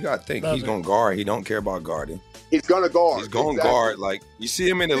 because you got to think, he's going to guard. He don't care about guarding. He's going to guard. He's going to guard. Like, you see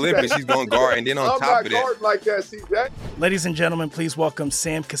him in the Olympics, he's going to guard. And then on top of that. I'm not guarding like that, CJ. Ladies and gentlemen, please welcome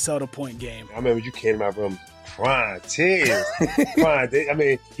Sam Cassell to Point Game. I remember you came out from prime 10. I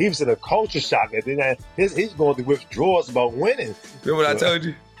mean, he was in a culture shock. He's going through withdrawals about winning. Remember what I told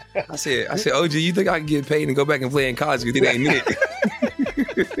you? I said, OG, you think I can get paid and go back and play in college because it ain't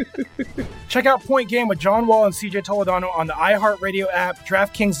it? Check out Point Game with John Wall and CJ Toledano on the iHeartRadio app,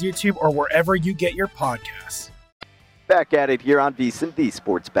 DraftKings YouTube, or wherever you get your podcasts. Back at it here on VSiN, the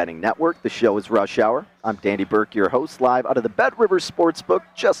Sports Betting Network. The show is Rush Hour. I'm Danny Burke, your host, live out of the Bet Rivers Sportsbook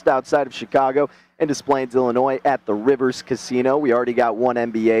just outside of Chicago in Des Plaines, Illinois at the Rivers Casino. We already got one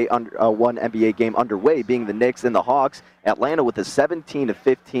NBA game underway, being the Knicks and the Hawks. Atlanta with a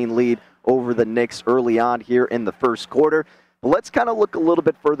 17-15 lead over the Knicks early on here in the first quarter. But let's kind of look a little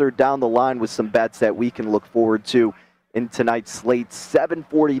bit further down the line with some bets that we can look forward to in tonight's slate.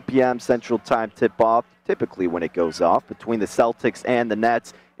 7:40 p.m. Central Time tip-off, typically when it goes off, between the Celtics and the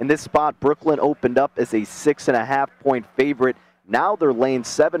Nets. In this spot, Brooklyn opened up as a 6.5-point favorite. Now they're laying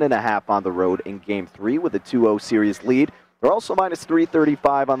 7.5 on the road in Game 3 with a 2-0 series lead. They're also minus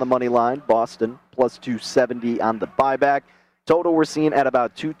 335 on the money line. Boston plus 270 on the buyback. Total we're seeing at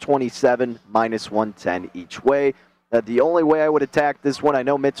about 227, minus 110 each way. The only way I would attack this one, I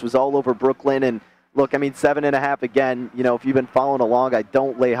know Mitch was all over Brooklyn, and look, I mean, 7.5 again, if you've been following along, I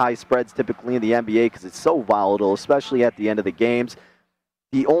don't lay high spreads typically in the NBA because it's so volatile, especially at the end of the games.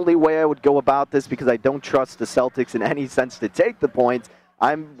 The only way I would go about this, because I don't trust the Celtics in any sense to take the points,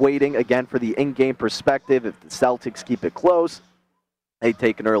 I'm waiting again for the in-game perspective. If the Celtics keep it close, they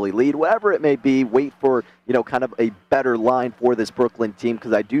take an early lead, whatever it may be, wait for, kind of a better line for this Brooklyn team,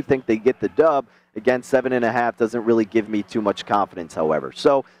 because I do think they get the dub. Again, 7.5 doesn't really give me too much confidence, however.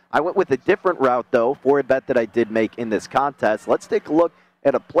 So I went with a different route, though, for a bet that I did make in this contest. Let's take a look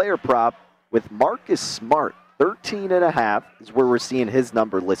at a player prop with Marcus Smart. 13.5 is where we're seeing his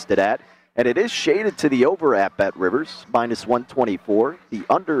number listed at. And it is shaded to the over at BetRivers, minus 124. The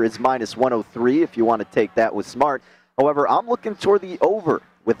under is minus 103 if you want to take that with Smart. However, I'm looking toward the over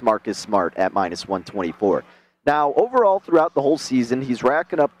with Marcus Smart at minus 124. Now, overall, throughout the whole season, he's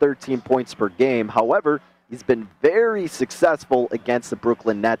racking up 13 points per game. However, he's been very successful against the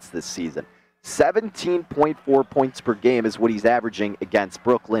Brooklyn Nets this season. 17.4 points per game is what he's averaging against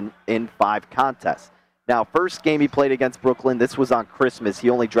Brooklyn in 5 contests. Now, first game he played against Brooklyn, this was on Christmas. He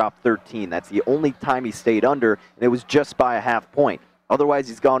only dropped 13. That's the only time he stayed under, and it was just by a half point. Otherwise,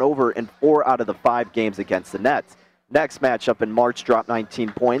 he's gone over in 4 out of the 5 games against the Nets. Next matchup in March, dropped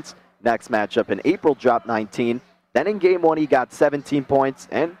 19 points. Next matchup in April, dropped 19. Then in Game 1, he got 17 points.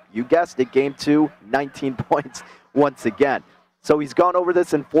 And you guessed it, Game 2, 19 points once again. So he's gone over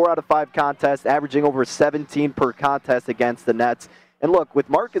this in 4 out of 5 contests, averaging over 17 per contest against the Nets. And look, with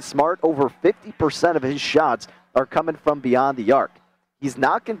Marcus Smart, over 50% of his shots are coming from beyond the arc. He's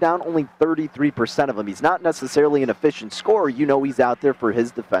knocking down only 33% of them. He's not necessarily an efficient scorer. He's out there for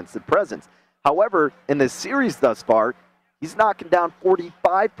his defensive presence. However, in this series thus far, he's knocking down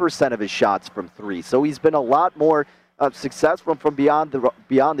 45% of his shots from 3. So he's been a lot more successful from beyond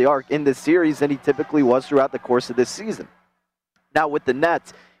the arc in this series than he typically was throughout the course of this season. Now with the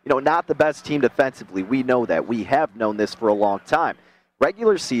Nets, not the best team defensively. We know that. We have known this for a long time.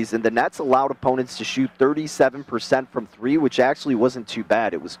 Regular season, the Nets allowed opponents to shoot 37% from 3, which actually wasn't too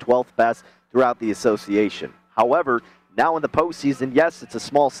bad. It was 12th best throughout the association. However, now in the postseason, yes, it's a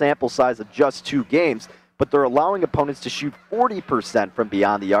small sample size of just 2 games, but they're allowing opponents to shoot 40% from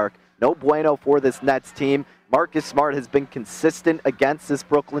beyond the arc. No bueno for this Nets team. Marcus Smart has been consistent against this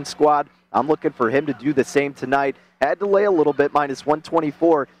Brooklyn squad. I'm looking for him to do the same tonight. Had to lay a little bit, minus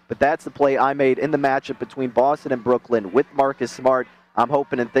 124, but that's the play I made in the matchup between Boston and Brooklyn with Marcus Smart. I'm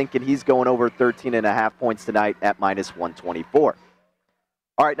hoping and thinking he's going over 13.5 points tonight at minus 124.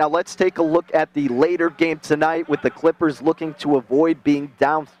 All right, now let's take a look at the later game tonight with the Clippers looking to avoid being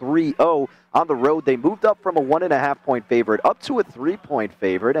down 3-0 on the road. They moved up from a 1.5-point favorite up to a 3-point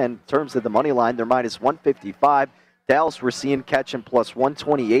favorite. And in terms of the money line, they're minus 155. Dallas, we're seeing catching plus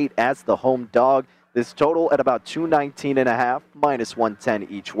 128 as the home dog. This total at about 219.5, minus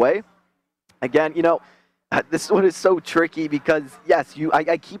 110 each way. Again, this one is so tricky because, yes,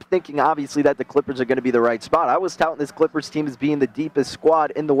 I keep thinking, obviously, that the Clippers are going to be the right spot. I was touting this Clippers team as being the deepest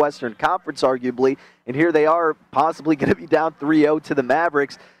squad in the Western Conference, arguably, and here they are possibly going to be down 3-0 to the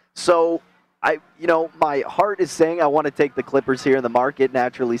Mavericks. So, my heart is saying I want to take the Clippers here in the market,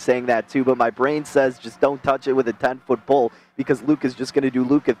 naturally saying that too, but my brain says just don't touch it with a 10-foot pole because Luka's just going to do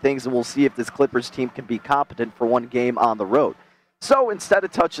Luka things, and we'll see if this Clippers team can be competent for one game on the road. So instead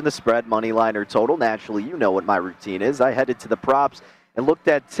of touching the spread, money line, or total, naturally, you know what my routine is. I headed to the props and looked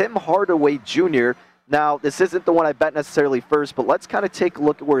at Tim Hardaway Jr. Now, this isn't the one I bet necessarily first, but let's kind of take a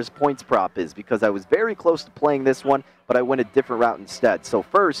look at where his points prop is because I was very close to playing this one, but I went a different route instead. So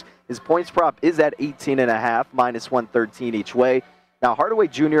first, his points prop is at 18.5, minus 113 each way. Now, Hardaway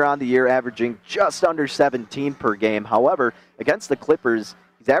Jr. on the year averaging just under 17 per game. However, against the Clippers,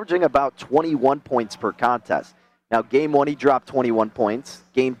 he's averaging about 21 points per contest. Now, Game 1, he dropped 21 points.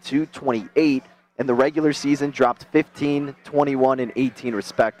 Game 2, 28. And the regular season dropped 15, 21, and 18,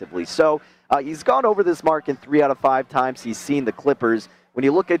 respectively. So he's gone over this mark in 3 out of 5 times he's seen the Clippers. When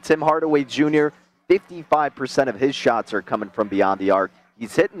you look at Tim Hardaway Jr., 55% of his shots are coming from beyond the arc.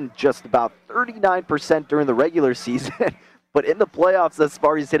 He's hitting just about 39% during the regular season. But in the playoffs thus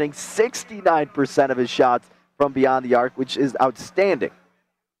far, he's hitting 69% of his shots from beyond the arc, which is outstanding.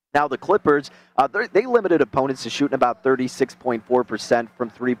 Now, the Clippers, they limited opponents to shooting about 36.4% from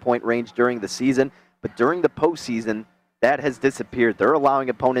three-point range during the season, but during the postseason, that has disappeared. They're allowing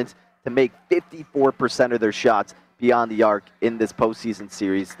opponents to make 54% of their shots beyond the arc in this postseason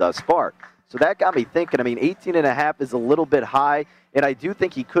series thus far. So that got me thinking. I mean, 18.5 is a little bit high, and I do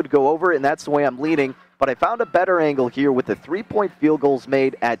think he could go over it, and that's the way I'm leaning. But I found a better angle here with the three-point field goals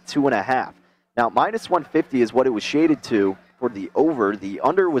made at 2.5. Now, minus 150 is what it was shaded to for the over. The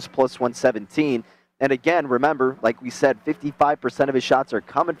under was plus 117. And again, remember, like we said, 55% of his shots are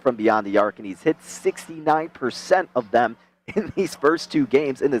coming from beyond the arc, and he's hit 69% of them in these first two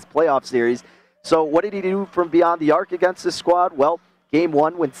games in this playoff series. So what did he do from beyond the arc against this squad? Well, Game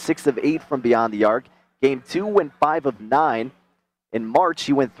 1 went 6 of 8 from beyond the arc. Game 2 went 5 of 9. In March,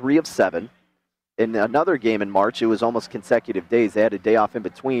 he went 3 of 7. In another game in March, it was almost consecutive days. They had a day off in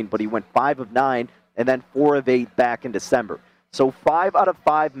between, but he went 5 of 9 and then 4 of 8 back in December. So 5 out of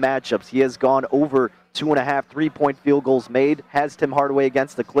 5 matchups, he has gone over 2.5 three-point field goals made, has Tim Hardaway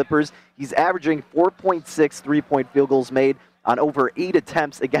against the Clippers. He's averaging 4.6 three-point field goals made on over 8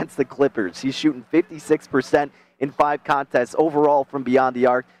 attempts against the Clippers. He's shooting 56% in 5 contests overall from beyond the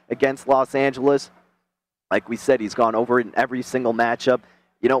arc against Los Angeles. Like we said, he's gone over it in every single matchup.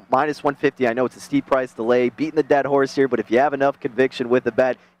 You know, minus 150, I know it's a steep price to lay, beating the dead horse here, but if you have enough conviction with the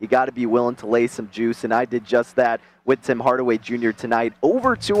bet, you got to be willing to lay some juice, and I did just that with Tim Hardaway Jr. tonight.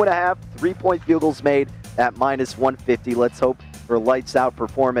 Over 2.5 three-point field goals made at minus 150. Let's hope for lights-out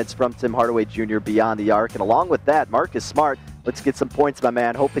performance from Tim Hardaway Jr. beyond the arc. And along with that, Marcus Smart, let's get some points, my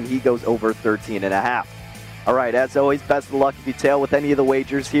man, hoping he goes over 13.5. All right, as always, best of luck if you tail with any of the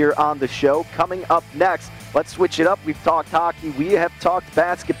wagers here on the show. Coming up next, let's switch it up. We've talked hockey. We have talked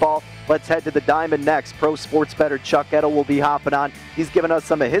basketball. Let's head to the diamond next. Pro sports bettor Chuck Edel will be hopping on. He's giving us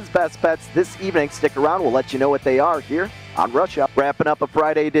some of his best bets this evening. Stick around. We'll let you know what they are here on Rush Hour. Wrapping up a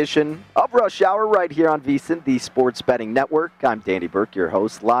Friday edition of Rush Hour right here on VSiN, the Sports Betting Network. I'm Danny Burke, your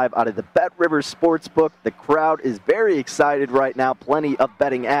host, live out of the Bet Rivers Sportsbook. The crowd is very excited right now. Plenty of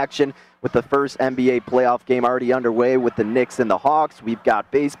betting action with the first NBA playoff game already underway with the Knicks and the Hawks. We've got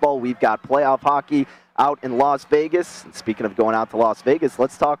baseball. We've got playoff hockey out in Las Vegas. And speaking of going out to Las Vegas,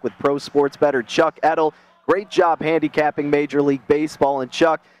 let's talk with pro sports bettor Chuck Edel. Great job handicapping Major League Baseball. And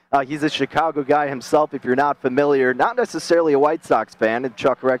Chuck, he's a Chicago guy himself, if you're not familiar. Not necessarily a White Sox fan. And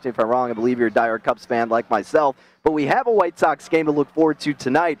Chuck, correct me if I'm wrong, I believe you're a diehard Cubs fan like myself. But we have a White Sox game to look forward to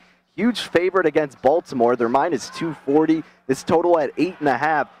tonight. Huge favorite against Baltimore. They're minus 240. This total at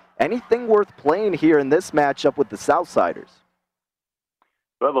 8.5. Anything worth playing here in this matchup with the Southsiders?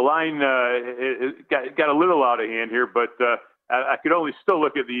 Well, the line got a little out of hand here, but I could only still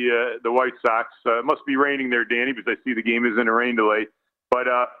look at the White Sox. It must be raining there, Danny, because I see the game is in a rain delay. But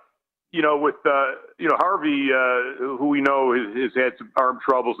with Harvey, who we know has had some arm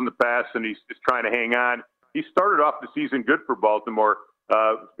troubles in the past, and he's just trying to hang on. He started off the season good for Baltimore,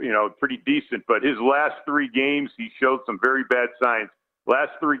 pretty decent. But his last 3 games, he showed some very bad signs.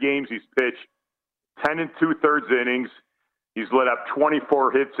 Last 3 games, he's pitched 10 2/3 innings. He's let up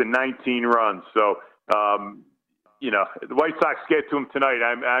 24 hits and 19 runs. So, the White Sox get to him tonight.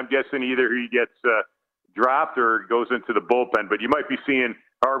 I'm guessing either he gets dropped or goes into the bullpen. But you might be seeing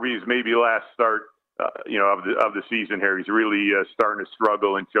Harvey's maybe last start, of the season here. He's really starting to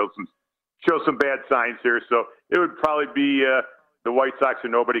struggle and show some bad signs here. So it would probably be the White Sox or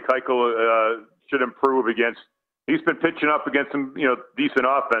nobody. Keuchel should improve against. He's been pitching up against some, decent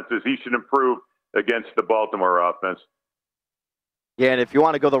offenses. He should improve against the Baltimore offense. Yeah, and if you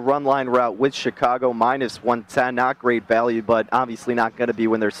want to go the run line route with Chicago, minus 110, not great value, but obviously not going to be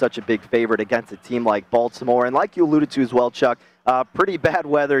when they're such a big favorite against a team like Baltimore. And like you alluded to as well, Chuck, pretty bad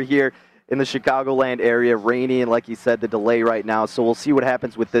weather here in the Chicagoland area, rainy, and like you said, the delay right now. So we'll see what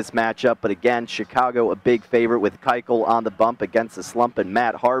happens with this matchup. But again, Chicago, a big favorite with Keuchel on the bump against the slump and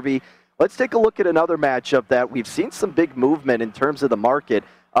Matt Harvey. Let's take a look at another matchup that we've seen some big movement in terms of the market.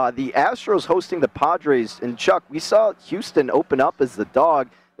 The Astros hosting the Padres. And Chuck, we saw Houston open up as the dog.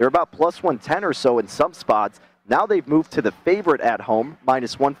 They're about plus 110 or so in some spots. Now they've moved to the favorite at home,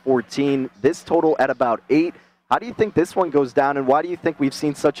 minus 114. This total at about 8. How do you think this one goes down, and why do you think we've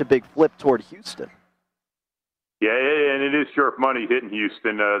seen such a big flip toward Houston? Yeah, and it is sharp money hitting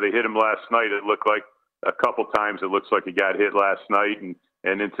Houston. They hit him last night. It looked like a couple times. It looks like he got hit last night and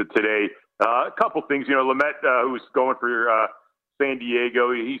into today. A couple things. Lamet, who's going for San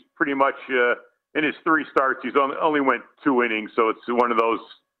Diego, he's pretty much in his 3 starts, he's only went 2 innings, so it's one of those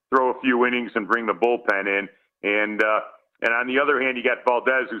throw a few innings and bring the bullpen in. And on the other hand, you got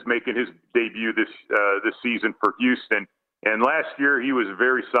Valdez, who's making his debut this season for Houston. And last year, he was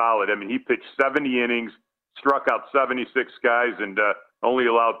very solid. I mean, he pitched 70 innings, struck out 76 guys, and only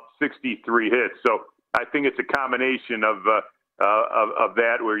allowed 63 hits. So I think it's a combination of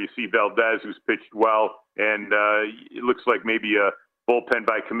that, where you see Valdez, who's pitched well, and it looks like maybe a bullpen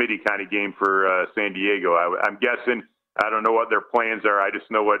by committee kind of game for San Diego. I'm guessing. I don't know what their plans are. I just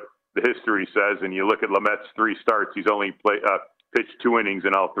know what the history says. And you look at Lamet's 3 starts; he's only pitched 2 innings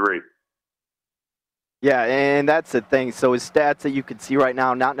in all 3. Yeah, and that's the thing. So his stats that you can see right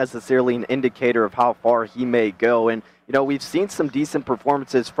now, not necessarily an indicator of how far he may go. And, you know, we've seen some decent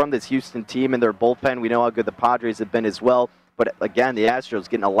performances from this Houston team and their bullpen. We know how good the Padres have been as well. But, again, the Astros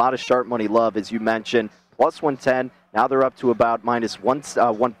getting a lot of sharp money love, as you mentioned. Plus 110. Now they're up to about minus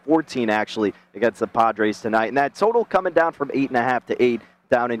 114, actually, against the Padres tonight. And that total coming down from 8.5 to 8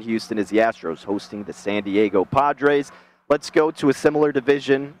 down in Houston as the Astros hosting the San Diego Padres. Let's go to a similar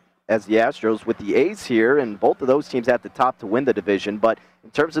division as the Astros with the A's here, and both of those teams at the top to win the division. But in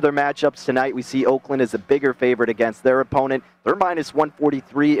terms of their matchups tonight, we see Oakland as a bigger favorite against their opponent. They're minus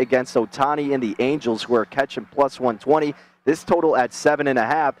 143 against Ohtani and the Angels, who are catching plus 120. This total at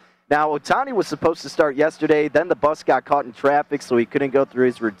 7.5. Now, Ohtani was supposed to start yesterday. Then the bus got caught in traffic, so he couldn't go through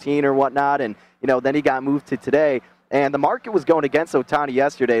his routine or whatnot. And, you know, then he got moved to today. And the market was going against Ohtani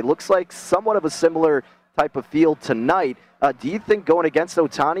yesterday. Looks like somewhat of a similar type of field tonight. Do you think going against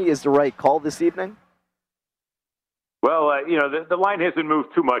Ohtani is the right call this evening? Well, you know, the line hasn't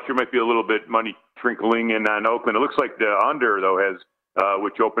moved too much. There might be a little bit money trickling in on Oakland. It looks like the under, though, has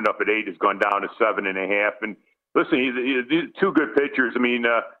which opened up at 8, has gone down to 7.5. And listen, he's 2 good pitchers. I mean,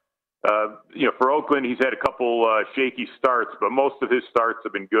 you know, for Oakland, he's had a couple shaky starts, but most of his starts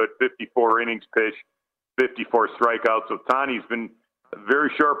have been good. 54 innings pitched, 54 strikeouts. Ohtani's been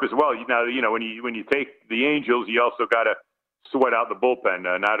very sharp as well. Now, you know, when you take the Angels, you also got to sweat out the bullpen.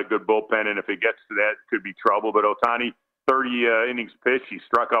 Not a good bullpen, and if it gets to that, it could be trouble. But Ohtani, 30 innings pitched, he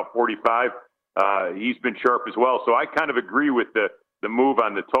struck out 45. He's been sharp as well. So I kind of agree with the move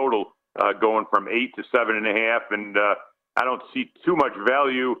on the total going from 8 to 7.5, and I don't see too much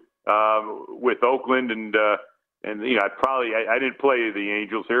value with Oakland. And you know, I didn't play the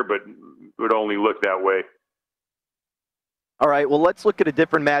Angels here, but would only look that way. All right, well, let's look at a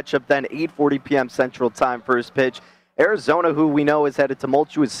different matchup then. 8:40 p.m. Central Time, first pitch. Arizona, who we know has had a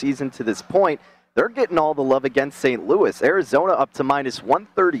tumultuous season to this point, they're getting all the love against St. Louis. Arizona up to minus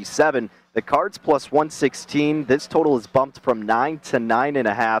 137. The Cards plus 116. This total is bumped from 9 to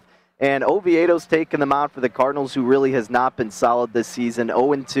 9.5. And Oviedo's taking them out for the Cardinals, who really has not been solid this season.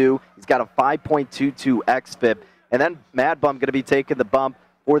 0-2. He's got a 5.22 xFIP. And then Mad Bum going to be taking the bump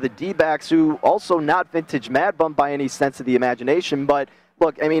for the D-backs, who also not vintage Mad Bum by any sense of the imagination. But,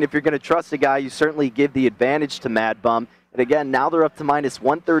 look, I mean, if you're going to trust a guy, you certainly give the advantage to Mad Bum. And, again, now they're up to minus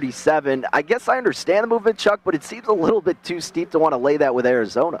 137. I guess I understand the movement, Chuck, but it seems a little bit too steep to want to lay that with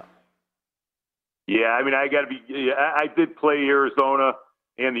Arizona. Yeah, I mean, I did play Arizona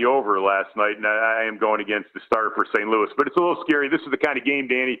and the over last night, and I am going against the starter for St. Louis. But it's a little scary. This is the kind of game,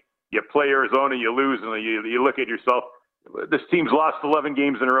 Danny, you play Arizona, you lose, and you look at yourself, this team's lost 11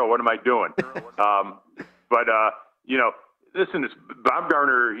 games in a row. What am I doing? But you know, listen, this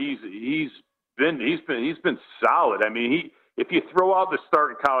Baumgartner, he's been solid. I mean, if you throw out the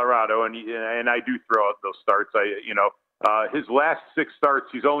start in Colorado, and I do throw out those starts, his last 6 starts,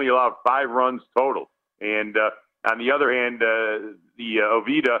 he's only allowed 5 runs total. And on the other hand, the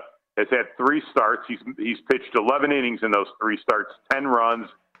Oviedo has had 3 starts. He's pitched 11 innings in those 3 starts, 10 runs.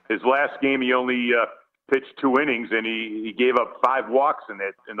 His last game, he only pitched 2 innings, and he gave up 5 walks in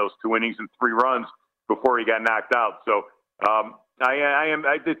those 2 innings and 3 runs before he got knocked out. So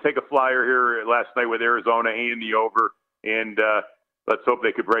I did take a flyer here last night with Arizona and the over, and let's hope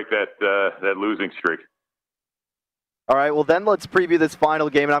they could break that losing streak. All right, well, then let's preview this final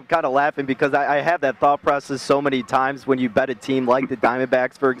game. And I'm kind of laughing because I have that thought process so many times when you bet a team like the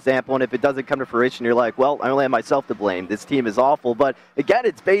Diamondbacks, for example, and if it doesn't come to fruition, you're like, well, I only have myself to blame. This team is awful. But, again,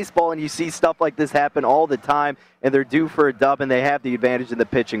 it's baseball, and you see stuff like this happen all the time, and they're due for a dub, and they have the advantage in the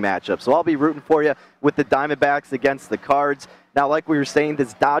pitching matchup. So I'll be rooting for you with the Diamondbacks against the Cards. Now, like we were saying,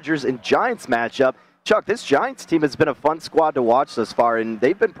 this Dodgers and Giants matchup, Chuck, this Giants team has been a fun squad to watch thus far, and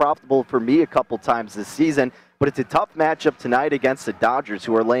they've been profitable for me a couple times this season. But it's a tough matchup tonight against the Dodgers,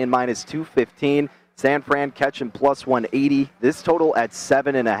 who are laying minus 215. San Fran catching plus 180. This total at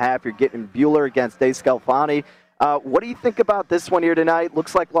 7.5. You're getting Buehler against DeSclafani. What do you think about this one here tonight?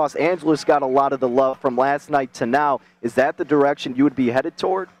 Looks like Los Angeles got a lot of the love from last night to now. Is that the direction you would be headed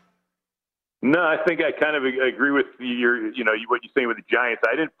toward? No, I think I kind of agree with what you're saying with the Giants.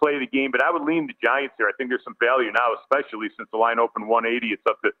 I didn't play the game, but I would lean the Giants here. I think there's some value now, especially since the line opened 180. It's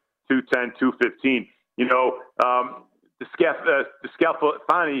up to 210, 215. You know,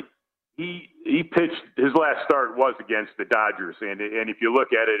 DeSclafani, he pitched, his last start was against the Dodgers, and if you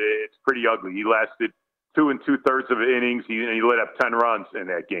look at it, it's pretty ugly. He lasted 2 2/3 of innings. He let up 10 runs in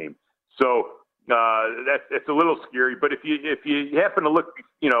that game. So that's a little scary. But if you happen to look,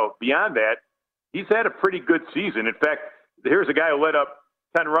 beyond that, he's had a pretty good season. In fact, here's a guy who let up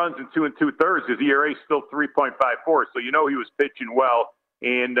 10 runs in 2 2/3. His ERA is still 3.54. So he was pitching well,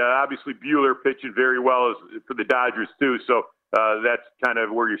 and obviously Buehler pitching very well for the Dodgers too. So that's kind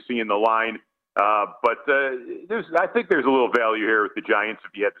of where you're seeing the line. But I think there's a little value here with the Giants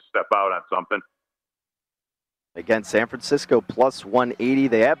if you had to step out on something. Again, San Francisco plus 180.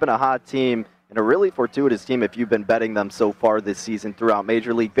 They have been a hot team and a really fortuitous team if you've been betting them so far this season throughout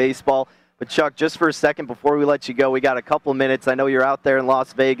Major League Baseball. But Chuck, just for a second before we let you go, we got a couple minutes. I know you're out there in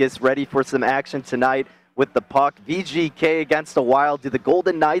Las Vegas ready for some action tonight with the puck. VGK against the Wild. Do the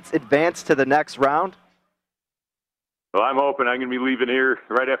Golden Knights advance to the next round? Well, I'm hoping I'm going to be leaving here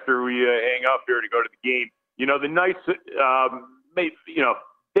right after we hang up here to go to the game. The Knights,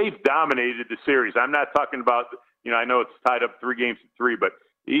 they've dominated the series. I'm not talking about, I know it's tied up 3-3, but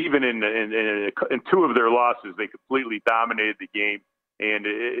even in 2 of their losses, they completely dominated the game. And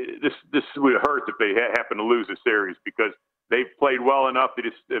this would hurt if they happen to lose a series because they've played well enough. They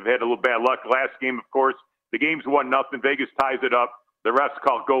just have had a little bad luck. Last game, of course, the game's 1-0. Vegas ties it up. The refs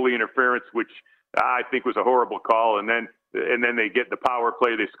called goalie interference, which I think was a horrible call. And then they get the power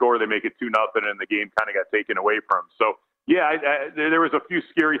play. They score. They make it 2-0, and the game kind of got taken away from them. So, yeah, there was a few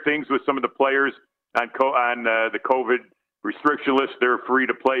scary things with some of the players on the COVID restriction list. They're free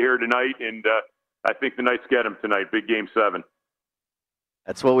to play here tonight, and I think the Knights get them tonight. Big Game 7.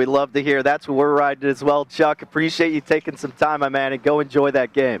 That's what we love to hear. That's what we're riding as well. Chuck, appreciate you taking some time, my man, and go enjoy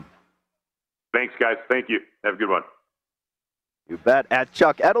that game. Thanks, guys. Thank you. Have a good one. You bet. At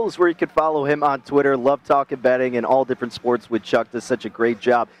Chuck Eddles, where you can follow him on Twitter. Love talking betting and all different sports with Chuck. Does such a great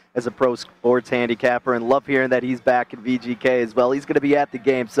job as a pro sports handicapper, and love hearing that he's back in VGK as well. He's going to be at the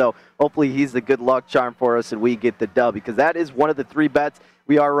game, so hopefully he's the good luck charm for us and we get the dub, because that is one of the 3 bets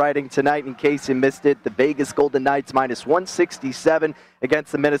we are riding tonight. In case you missed it, the Vegas Golden Knights minus 167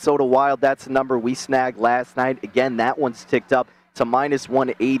 against the Minnesota Wild. That's the number we snagged last night. Again, that one's ticked up to minus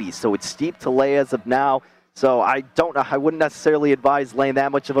 180, so it's steep to lay as of now. So I wouldn't necessarily advise laying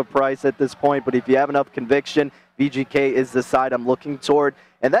that much of a price at this point, but if you have enough conviction, VGK is the side I'm looking toward.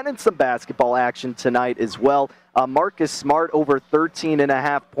 And then in some basketball action tonight as well, Marcus Smart over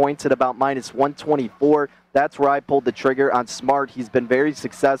 13.5 points at about minus 124. That's where I pulled the trigger on Smart. He's been very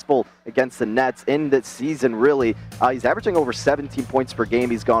successful against the Nets in this season, really. He's averaging over 17 points per game.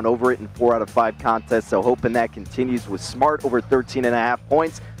 He's gone over it in 4 out of 5 contests, so hoping that continues with Smart over 13.5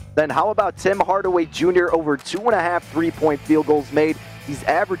 points. Then how about Tim Hardaway Jr. over 2.5 3-point field goals made? He's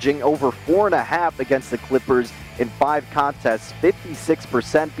averaging over 4.5 against the Clippers in 5 contests,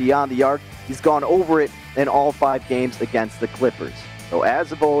 56% beyond the arc. He's gone over it in all 5 games against the Clippers. So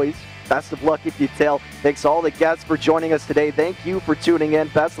as of always, best of luck if you tell. Thanks all the guests for joining us today. Thank you for tuning in.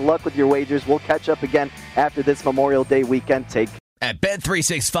 Best of luck with your wagers. We'll catch up again after this Memorial Day weekend. Take care. At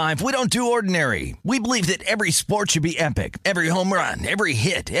Bet365, we don't do ordinary. We believe that every sport should be epic. Every home run, every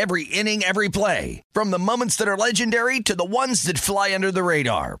hit, every inning, every play. From the moments that are legendary to the ones that fly under the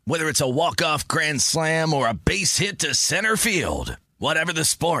radar. Whether it's a walk-off grand slam or a base hit to center field. Whatever the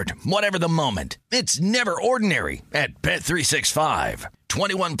sport, whatever the moment. It's never ordinary at Bet365.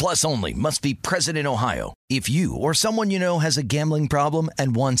 21 plus only. Must be present in Ohio. If you or someone you know has a gambling problem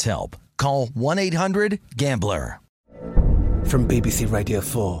and wants help, call 1-800-GAMBLER. From BBC Radio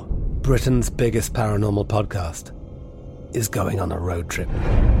 4, Britain's biggest paranormal podcast is going on a road trip.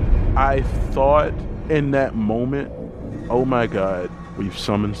 I thought in that moment, oh my God, we've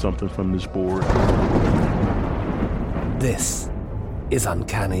summoned something from this board. This is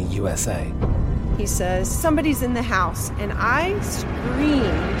Uncanny USA. He says, somebody's in the house, and I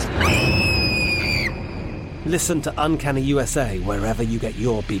screamed. Listen to Uncanny USA wherever you get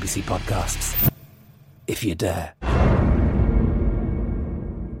your BBC podcasts, if you dare.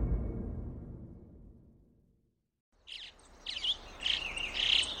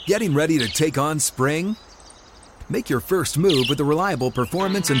 Getting ready to take on spring? Make your first move with the reliable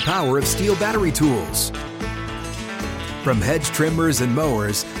performance and power of Steel battery tools. From hedge trimmers and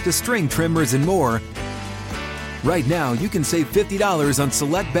mowers to string trimmers and more, right now you can save $50 on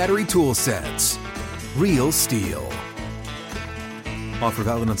select battery tool sets. Real Steel. Offer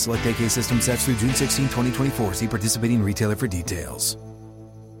valid on select AK system sets through June 16, 2024. See participating retailer for details.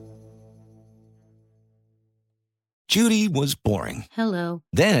 Judy was boring. Hello.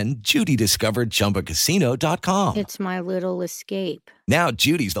 Then Judy discovered ChumbaCasino.com. It's my little escape. Now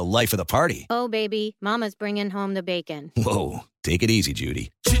Judy's the life of the party. Oh, baby, mama's bringing home the bacon. Whoa, take it easy,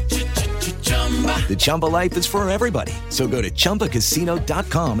 Judy. The Chumba life is for everybody. So go to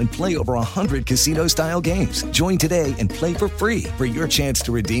ChumbaCasino.com and play over 100 casino-style games. Join today and play for free for your chance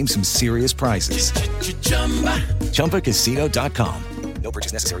to redeem some serious prizes. ChumbaCasino.com. No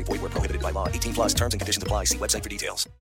purchase necessary. Void where prohibited by law. 18 plus terms and conditions apply. See website for details.